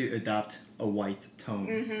 they need to adopt a white tone.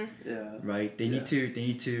 Mm-hmm. Yeah. Right? They need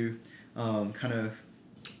to kind of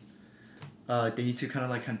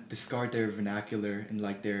discard their vernacular and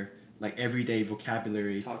like their like everyday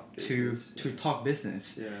vocabulary to talk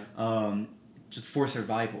business. Yeah. Just for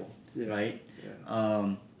survival. Yeah. Right?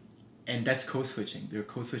 Yeah. And that's code switching. They're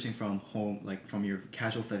code switching from home, like from your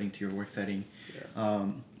casual setting to your work setting. Yeah.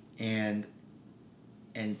 And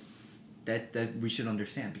that we should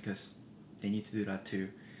understand because they need to do that to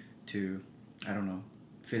I don't know,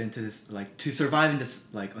 fit into this, like to survive in this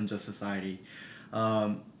like unjust society.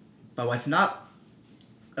 But what's not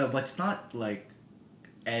like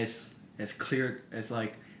as clear as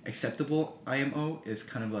like acceptable IMO is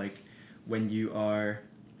kind of like when you are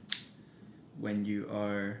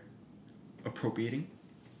appropriating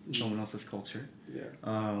someone else's culture.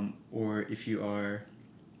 Yeah. Or if you are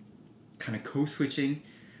kind of code switching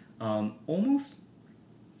almost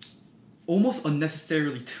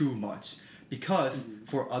unnecessarily too much, because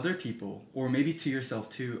for other people or maybe to yourself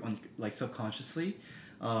too, like subconsciously,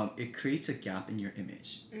 it creates a gap in your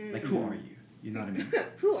image. Like who are you? You know what I mean?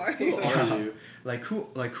 Who are you? Who are you?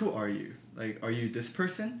 Who are you? Like, are you this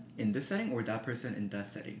person in this setting or that person in that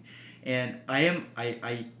setting? And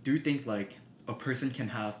I do think like a person can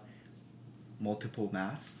have multiple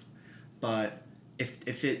masks, but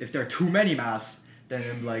if there are too many masks, then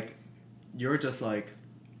I'm like, you're just like,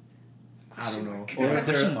 I don't know. Or if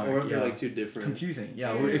Question mark, they're like too different. confusing.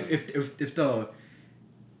 Yeah. Or if the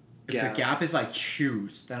gap is like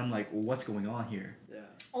huge, then I'm like, well, what's going on here? Yeah.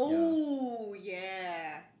 Oh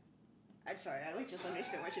yeah. I'm sorry, I like just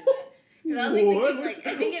understood what you meant. Because I was like thinking, like,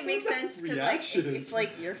 I think it makes sense because like if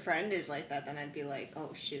like your friend is like that, then I'd be like,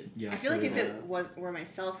 oh shoot. Yeah, I feel like if yeah. it were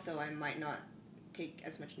myself though, I might not take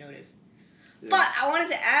as much notice. Yeah. But I wanted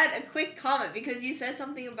to add a quick comment because you said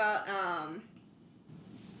something about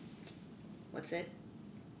what's it?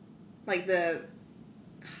 Like the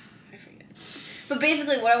I forget. But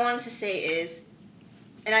basically what I wanted to say is,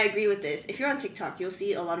 and I agree with this, if you're on TikTok, you'll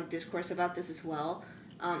see a lot of discourse about this as well.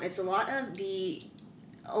 It's a lot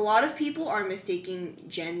of people are mistaking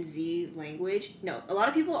Gen Z language. No, a lot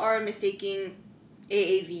of people are mistaking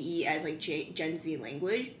AAVE as like Gen Z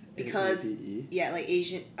language because AAVE? yeah, like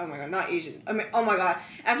Asian. Oh my god, not Asian. Oh my god,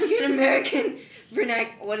 African American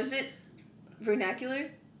What is it?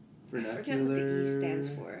 Vernacular. I forget what the E stands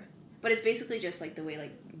for, but it's basically just like the way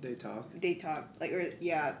like They talk. They talk like, or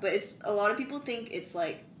yeah, but it's a lot of people think it's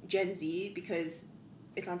like Gen Z because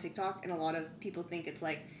it's on TikTok, and a lot of people think it's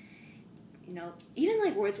like, you know, even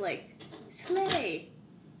like words like slay.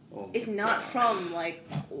 Oh It's my not God. from like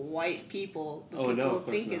white people, but Oh, no, people of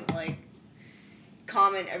course think not. it's like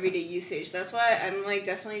common everyday usage. That's why I'm like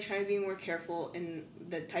definitely trying to be more careful in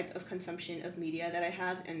the type of consumption of media that I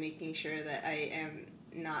have, and making sure that I am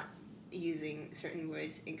not using certain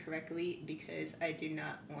words incorrectly, because I do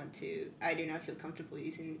not feel comfortable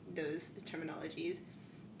using those terminologies.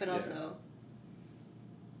 But Yeah. also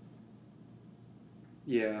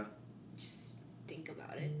Yeah. just think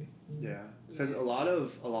about it. Yeah, because Yeah. a lot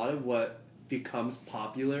of what becomes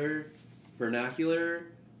popular vernacular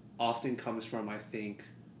often comes from, I think,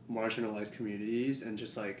 marginalized communities, and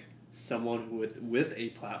just like someone who with a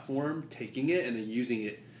platform taking it and then using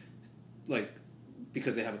it like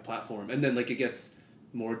because they have a platform, and then like it gets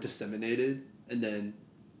more disseminated, and then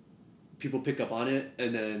people pick up on it,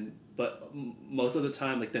 and then but most of the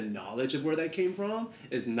time like the knowledge of where that came from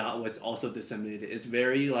is not what's also disseminated. It's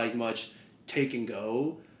very like much take and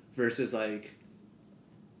go versus like,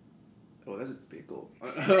 oh, that's a big goal.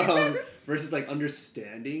 Versus like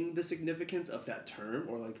understanding the significance of that term,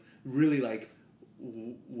 or like really like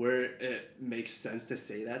where it makes sense to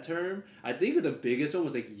say that term. I think the biggest one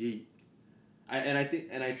was like yeet. I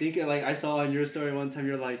think like I saw in your story one time,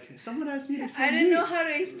 you're like, someone asked me to explain I didn't yeet. know how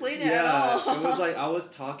to explain it at Yeah, all. it was like I was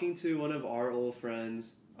talking to one of our old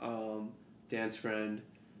friends, Dan's friend,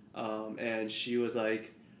 and she was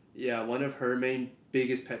like, yeah, one of her main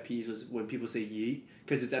biggest pet peeves was when people say yeet,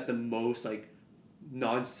 because it's at the most like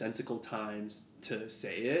nonsensical times to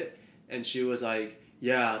say it, and she was like,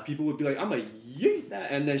 yeah, people would be like, I'm a yeet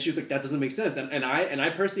that, and then she was like, that doesn't make sense, and I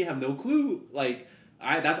personally have no clue, like.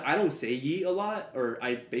 I don't say yeet a lot, or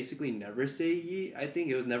I basically never say yeet. I think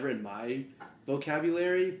it was never in my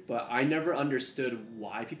vocabulary, but I never understood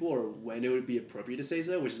why people, or when it would be appropriate to say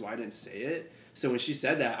so, which is why I didn't say it. So when she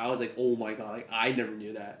said that, I was like, oh my God, like I never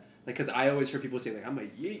knew that. Like, cause I always heard people say like, I'm a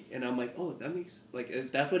yeet, and I'm like, oh, that makes, like,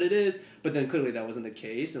 if that's what it is, but then clearly that wasn't the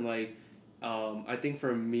case, and like, I think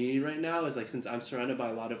for me right now is like, since I'm surrounded by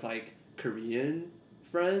a lot of like Korean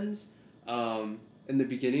friends, in the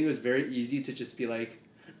beginning it was very easy to just be like,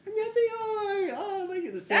 안녕하세요, like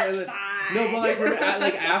the That's like, fine. no, but like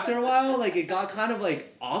like after a while, like it got kind of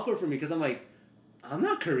like awkward for me, because I'm like, I'm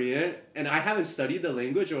not Korean, and I haven't studied the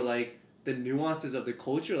language or like the nuances of the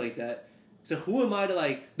culture like that. So who am I to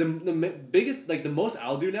like the biggest, like the most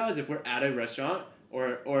I'll do now is if we're at a restaurant,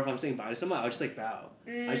 or if I'm saying bye to someone, I'll just like bow.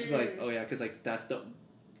 I just be like, oh yeah, because like that's the,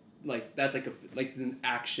 like that's like like an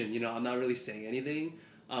action, you know. I'm not really saying anything,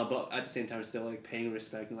 but at the same time still like paying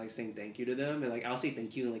respect and like saying thank you to them, and like I'll say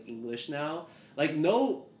thank you in like English now. Like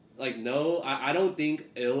no, I don't think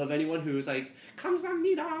ill of anyone who's like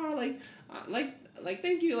감사합니다, like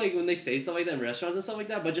thank you, like when they say stuff like that in restaurants and stuff like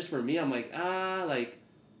that. But just for me, I'm like like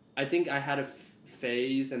I think I had a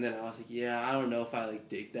phase, and then I was like, yeah, I don't know if I like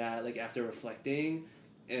dig that, like after reflecting,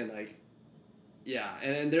 and like yeah,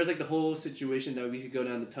 and there's like the whole situation that we could go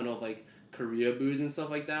down the tunnel of like Korea booze and stuff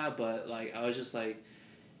like that, but like I was just like,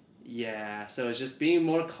 yeah, so it's just being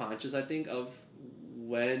more conscious, I think, of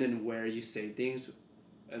when and where you say things,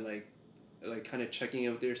 and like kind of checking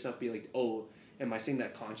in with yourself, be like, oh, am I saying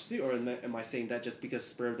that consciously, or am I saying that just because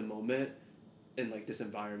spur of the moment in like this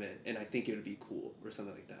environment, and I think it would be cool or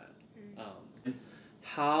something like that.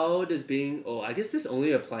 How does being, oh, I guess this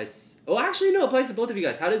only applies, oh actually no, it applies to both of you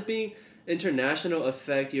guys. How does being international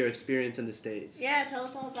affect your experience in the States? Yeah, tell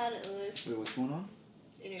us all about it, Lewis. Wait, what's going on?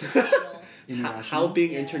 International. International. How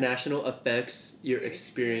being Yeah. international affects your Your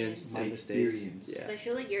experience My in the States. experience. Yeah. Because I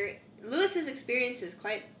feel like Lewis's experience is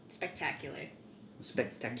quite spectacular.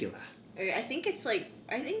 Spectacular. Or I think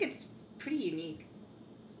it's pretty unique.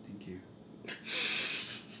 Thank you.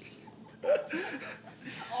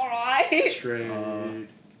 Alright. Trade.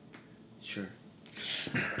 Sure.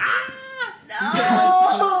 No,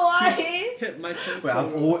 why? Hit my Wait,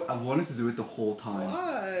 I've wanted to do it the whole time.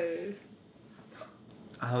 Why?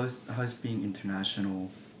 How's being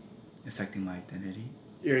international affecting my identity?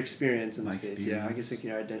 Your experience in the My States. Yeah, I guess like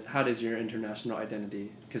your how does your international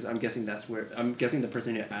identity? Because I'm guessing the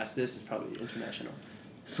person who asked this is probably international.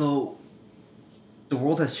 So, the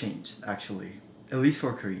world has changed, actually, at least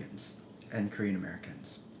for Koreans and Korean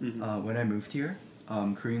Americans. Mm-hmm. When I moved here,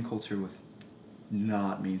 Korean culture was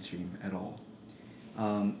not mainstream at all.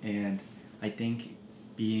 And I think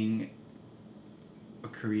being a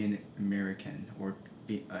Korean American, or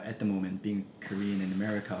at the moment being Korean in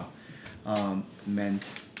America,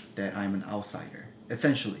 meant that I'm an outsider,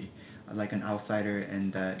 essentially, like an outsider,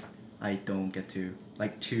 and that I don't get to,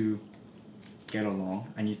 like, to get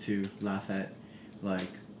along. I need to laugh at like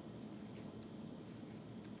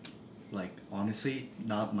honestly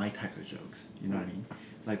not my types of jokes. You know what I mean?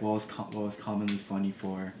 Like what was commonly funny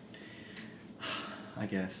for I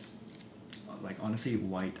guess like honestly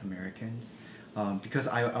white Americans, because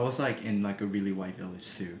I was like in like a really white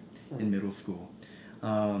village too in middle school,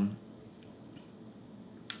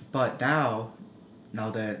 but now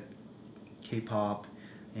that K-pop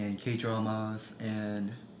and K-dramas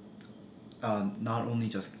and not only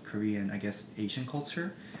just Korean, I guess Asian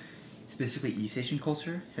culture, specifically East Asian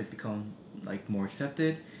culture, has become like more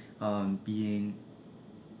accepted. Being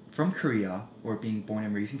from Korea or being born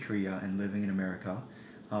and raised in Korea and living in America,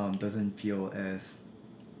 doesn't feel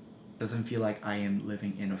like I am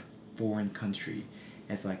living in a foreign country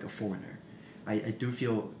as like a foreigner. I do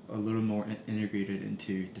feel a little more integrated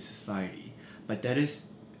into the society, but that is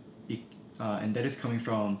and that is coming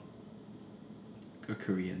from a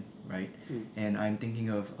Korean, right? And I'm thinking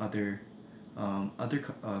of other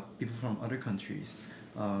people from other countries,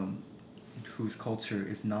 whose culture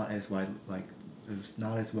is not as well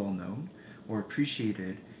known or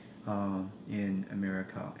appreciated in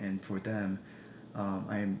America, and for them,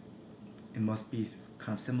 it must be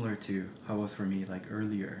kind of similar to how it was for me like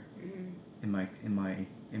earlier in my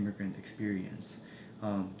immigrant experience,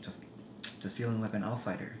 just feeling like an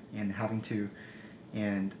outsider and having to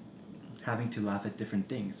laugh at different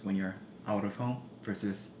things when you're out of home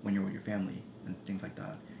versus when you're with your family and things like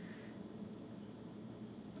that.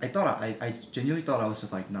 I genuinely thought I was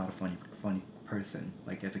just like not a funny person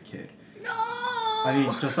like as a kid. No. I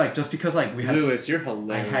mean, just because like we had Lewis, you're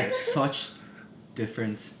hilarious. I had such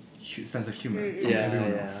different sense of humor from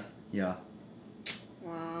everyone else. Yeah.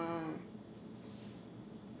 Wow.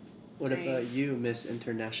 What about you, Miss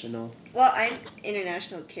International? Well, I'm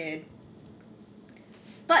international kid.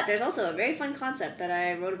 But there's also a very fun concept that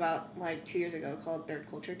I wrote about like 2 years ago called third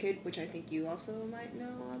culture kid, which I think you also might know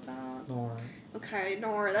about. Nor. Okay,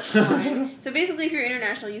 no, that's fine. So basically, if you're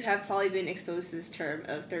international, you have probably been exposed to this term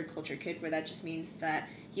of third culture kid, where that just means that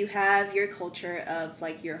you have your culture of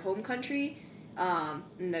like your home country,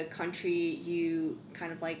 and the country you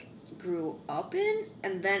kind of like grew up in,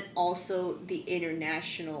 and then also the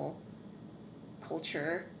international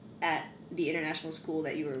culture at the international school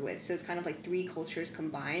that you were with. So it's kind of like 3 cultures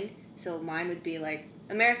combined. So mine would be like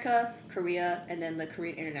America, Korea, and then the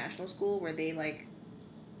Korean International School, where they like,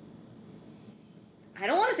 I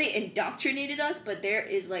don't want to say indoctrinated us, but there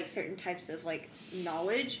is like certain types of like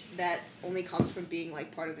knowledge that only comes from being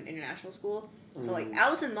like part of an international school. So like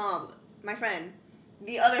Allison Mob, my friend,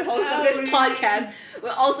 the other host of this podcast,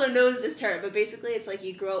 also knows this term. But basically it's like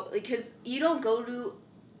you grow, because you don't go to,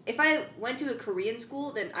 if I went to a Korean school,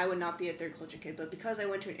 then I would not be a third culture kid. But because I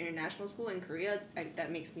went to an international school in Korea,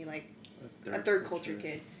 that makes me like a third culture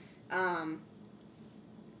kid. And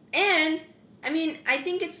I mean, I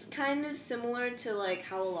think it's kind of similar to like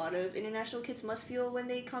how a lot of international kids must feel when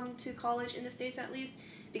they come to college in the States, at least.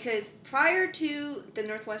 Because prior to the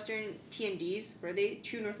Northwestern TNDs, were they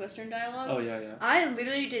true Northwestern dialogues? Oh, yeah. I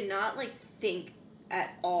literally did not like think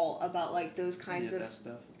at all about like those kinds of that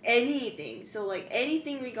stuff. Anything. So like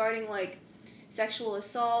anything regarding like sexual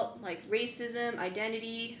assault, like racism,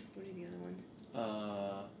 identity. What are the other ones?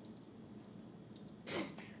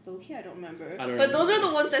 Okay, I don't remember. But those are the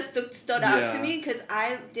ones that stood out to me, because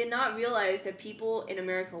I did not realize that people in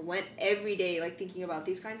America went every day like thinking about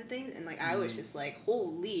these kinds of things, and like I was just like,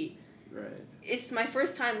 holy. Right. It's my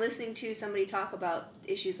first time listening to somebody talk about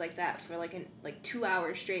issues like that for like 2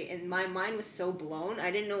 hours straight, and my mind was so blown. I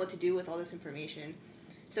didn't know what to do with all this information.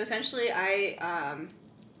 So essentially,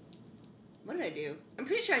 what did I do? I'm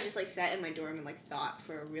pretty sure I just like sat in my dorm and like thought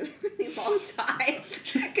for a really, really long time.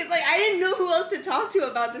 Cause like I didn't know who else to talk to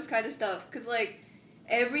about this kind of stuff. Cause like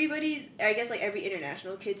I guess like every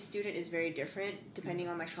international kid student is very different depending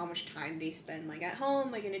on like how much time they spend like at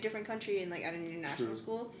home, like in a different country, and like at an international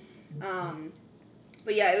school.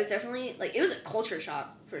 But yeah, it was definitely like, it was a culture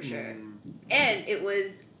shock for sure. And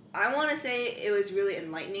I want to say it was really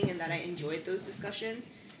enlightening and that I enjoyed those discussions.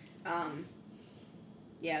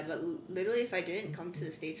 Yeah, but literally, if I didn't come to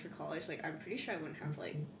the States for college, like I'm pretty sure I wouldn't have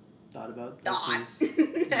like thought about those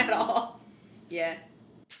things. at all. Yeah,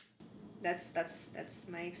 that's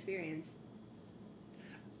my experience.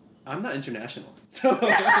 I'm not international, so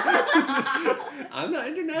I'm not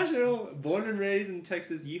international. Born and raised in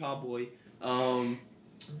Texas, yeehaw boy.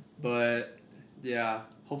 But yeah,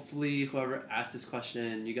 hopefully whoever asked this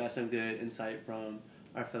question, you got some good insight from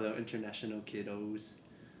our fellow international kiddos.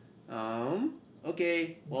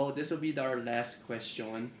 Okay, well, this will be our last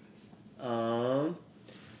question.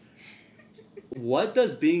 What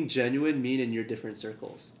does being genuine mean in your different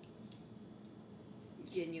circles?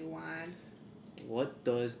 Genuine. What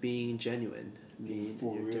does being genuine mean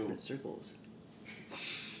For in your real. different circles?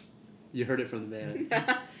 You heard it from the man.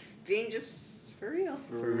 Being just for real.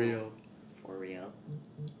 For real. For real.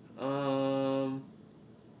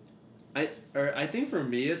 I think for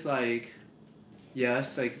me it's like,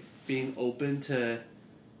 yes, like being open to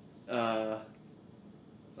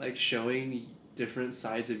like showing different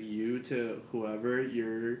sides of you to whoever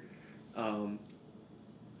you're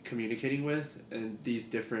communicating with in these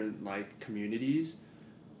different like communities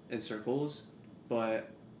and circles, but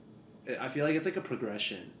I feel like it's like a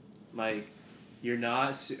progression. Like you're not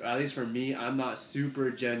at least for me, I'm not super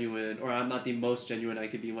genuine, or I'm not the most genuine I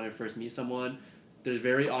could be when I first meet someone. There's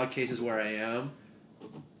very odd cases where I am.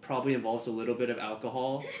 Probably involves a little bit of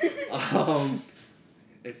alcohol.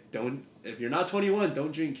 If you're not 21,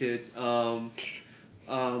 don't drink, kids. But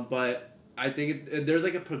I think there's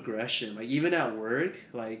like a progression. Like even at work,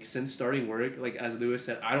 like since starting work, like as Lewis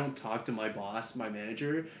said, I don't talk to my boss, my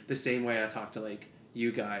manager, the same way I talk to like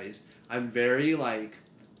you guys. I'm very like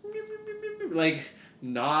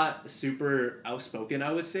not super outspoken,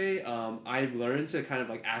 I would say. I've learned to kind of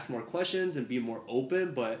like ask more questions and be more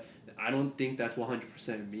open, but I don't think that's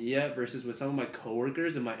 100% me yet, versus with some of my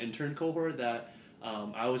coworkers in my intern cohort that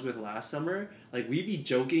I was with last summer. Like we'd be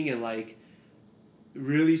joking and like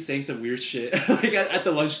really saying some weird shit like at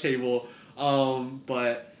the lunch table.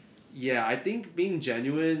 But yeah, I think being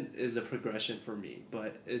genuine is a progression for me,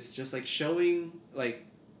 but it's just like showing like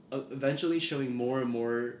eventually showing more and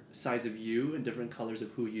more sides of you and different colors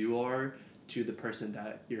of who you are to the person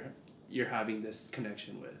that you're having this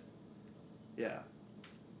connection with. Yeah.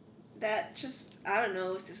 That just, I don't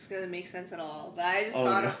know if this is gonna make sense at all, but I just Oh,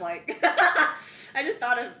 thought no. of like, I just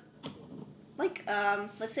thought of like,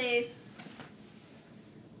 let's say,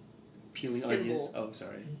 Peeling Symbol. onions. Oh,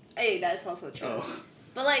 sorry. hey, that's also true. Oh.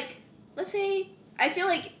 But like, let's say, I feel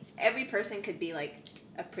like every person could be like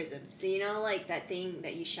a prism. So you know, like that thing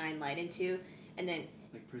that you shine light into, and then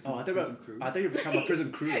Like prison, Oh, I prison thought crew. you were talking about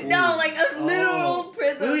Prison Crew. no, like a literal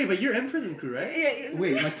prism. Wait, but you're in Prison Crew, right? Yeah.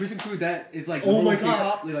 Wait, like prison crew that is like Oh my local god,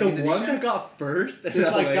 K-pop, like the Indonesia? one that got first. It's in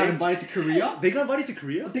like LA? got invited to Korea. They got invited to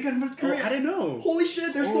Korea. They got invited to Oh, Korea. I didn't know. Holy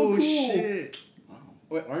shit, they're so Oh cool. shit. Wow.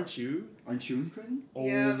 Wait, aren't you? Aren't you in prison? Oh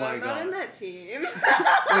Yeah, but my I'm god. not in that team.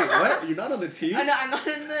 Wait, what? You're not on the team? I know, I'm not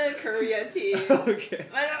in the Korea team. Okay.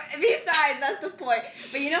 But besides, that's the point.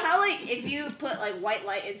 But you know how like if you put like white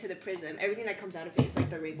light into the prism, everything that comes out of it is like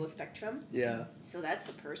the rainbow spectrum. Yeah. So that's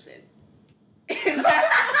the person.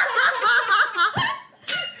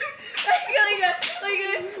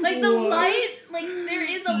 like the What? light, like there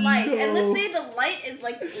is a light, and No. let's say the light is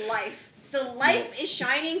like life. So life is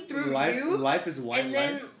shining through you, Life is white and light.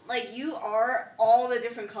 then like you are all the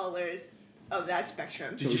different colors of that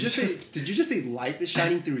spectrum. Did you just say life is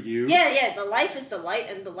shining through you? Yeah, the life is the light,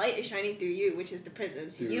 and the light is shining through you, which is the prism.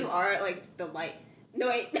 So Dude. you are like the light. No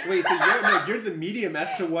wait. Wait, so you're the medium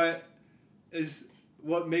as to what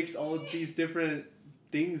makes all of these different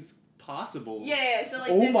things possible. Yeah. So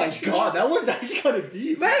like. Oh the my true- god, that was actually kind of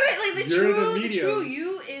deep. Right. Like the You're the true, the medium. true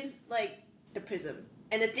you is like the prism,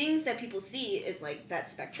 and the things that people see is like that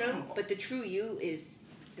spectrum. But the true you is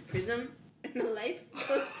the prism and the life.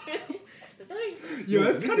 Does that make sense? Yo, Yo,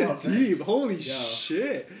 that's that kind makes a of lot of deep. sense. Holy Yeah.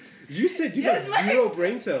 shit. You said you Yes, got like- 0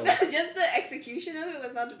 brain cells. Just the execution of it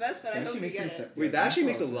was not the best, but I That hope actually you makes get me it. sense. Wait, that actually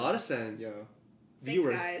makes a lot of sense. Yeah. Thanks,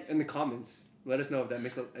 Viewers, guys. in the comments, let us know if that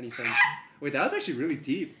makes any sense. Wait, that was actually really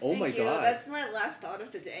deep. Oh my Thank you. god. That's my last thought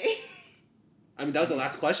of the day. I mean, that was the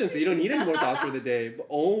last question, so you don't need any more thoughts for the day. But,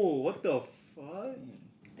 oh, what the fuck?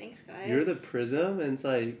 Thanks, guys. You're the prism, and it's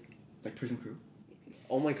like, Like prison crew.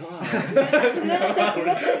 oh my god.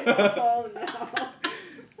 Oh no.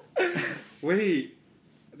 Wait,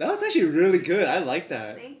 that was actually really good. I like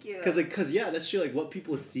that. Thank you. Cause yeah, that's true. Like what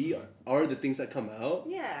people see are the things that come out,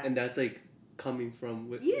 Yeah. and that's like coming from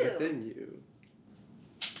You. within you.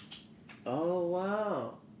 Oh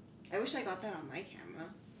wow. I wish I got that on my camera.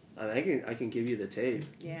 I mean, I can give you the tape.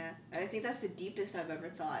 Yeah. I think that's the deepest I've ever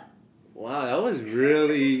thought. Wow, that was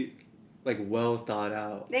really like well thought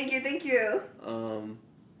out. Thank you.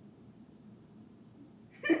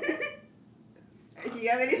 Do you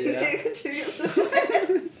have anything Yeah. to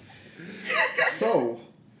contribute? So,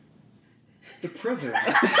 the prison.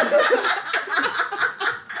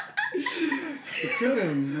 The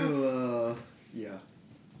prison. Yeah.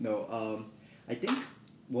 No. I think.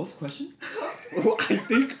 What was the question? I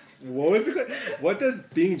think. What was the question? What does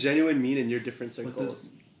being genuine mean in your different What circles? does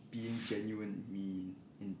being genuine mean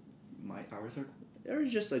in our circle? Or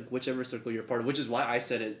just like whichever circle you're part of, which is why I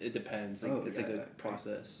said it. It depends. Like Oh, it's yeah, like a yeah.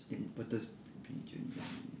 process. What does being genuine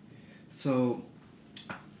mean? So,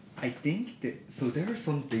 I think that so there are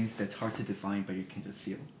some things that's hard to define, but you can just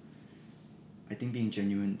feel. I think being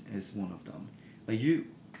genuine is one of them. Like you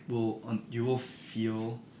will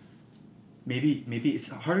feel. Maybe it's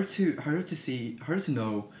harder to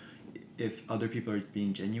know if other people are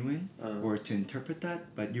being genuine or to interpret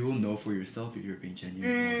that, but you will know for yourself if you're being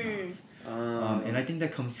genuine or not. And I think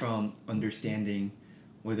that comes from understanding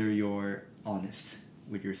whether you're honest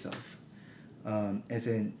with yourself. As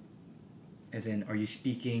in, are you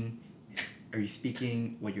speaking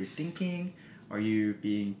what you're thinking? Are you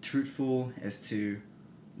being truthful as to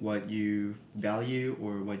what you value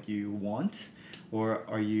or what you want? Or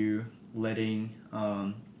are you letting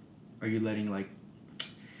like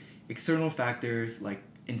external factors like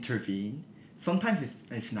intervene? Sometimes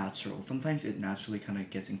it's natural. Sometimes it naturally kind of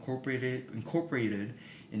gets incorporated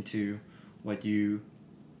into what you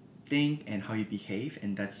think and how you behave,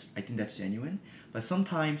 and I think that's genuine. But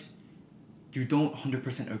sometimes you don't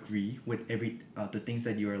 100% agree with the things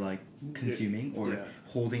that you are like consuming or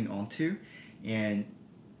holding on to, and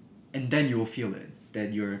then you will feel it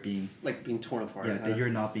that you're being torn apart. Yeah, that you're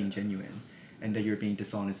not being genuine, and that you're being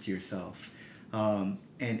dishonest to yourself. And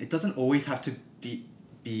it doesn't always have to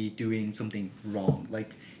be doing something wrong.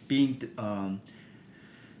 Like being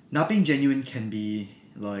not being genuine can be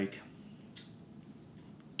like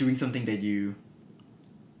doing something that you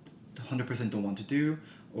 100% don't want to do,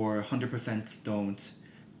 or 100% don't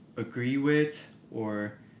agree with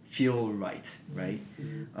or feel right.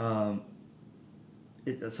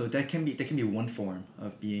 So that can be one form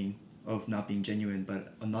of not being genuine,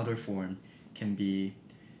 but another form can be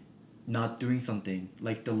not doing something,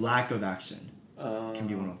 like the lack of action can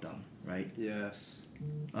be one of them, right? Yes.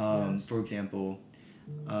 For example,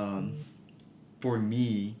 for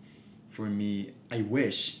me, I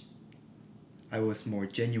wish I was more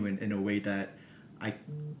genuine in a way that I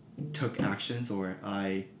took actions or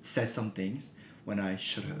I said some things when I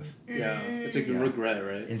should have. Yeah, it's like a regret,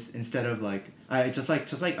 right? Instead of like I just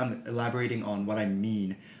like I'm elaborating on what I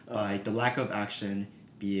mean by the lack of action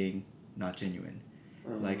being not genuine.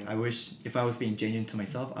 Like I wish if I was being genuine to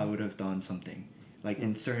myself, I would have done something. Like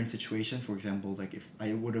in certain situations, for example, like if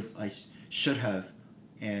I should have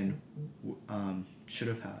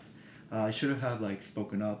like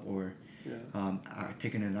spoken up or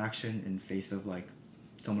taken an action in face of like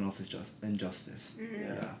someone else's injustice.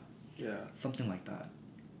 Yeah, something like that.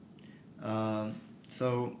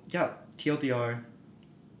 So yeah, TLDR.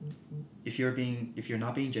 If you're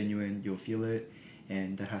not being genuine, you'll feel it,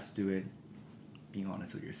 and that has to do with being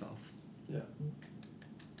honest with yourself. Yeah.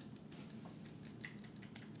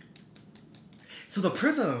 So the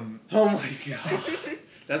prism. Oh my god.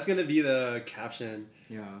 That's gonna be the caption.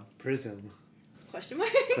 Yeah. Prism. Question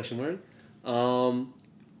mark? Question mark?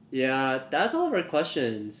 Yeah, that's all of our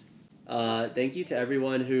questions. Thank you to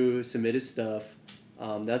everyone who submitted stuff.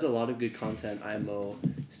 That's a lot of good content, IMO.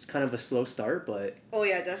 It's kind of a slow start, but... Oh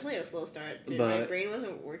yeah, definitely a slow start. Dude, my brain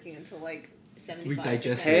wasn't working until like 75%. We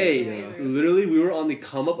digested. Hey, literally we were on the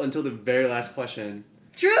come up until the very last question.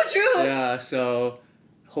 True! Yeah, so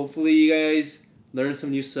hopefully you guys learned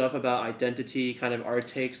some new stuff about identity, kind of our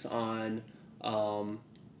takes on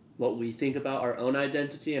what we think about our own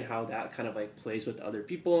identity and how that kind of like plays with other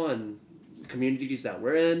people and communities that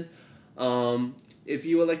we're in. If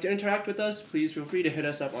you would like to interact with us, please feel free to hit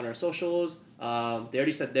us up on our socials. They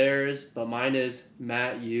already said theirs, but mine is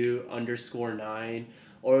MattU_9,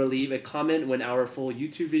 or leave a comment when our full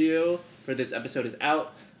YouTube video for this episode is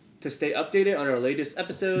out. To stay updated on our latest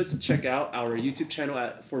episodes, check out our YouTube channel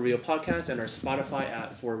at For Real Podcast and our Spotify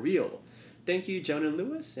at For Real. Thank you, Joan and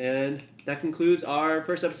Lewis, and that concludes our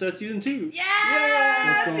first episode of Season 2.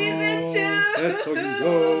 Yeah! Season 2! Let's fucking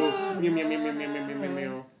go! Meow, meow, meow, meow, meow, meow, meow,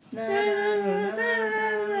 meow. Na, na, na, na,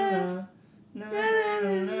 na, na, na,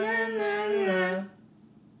 na, na, na.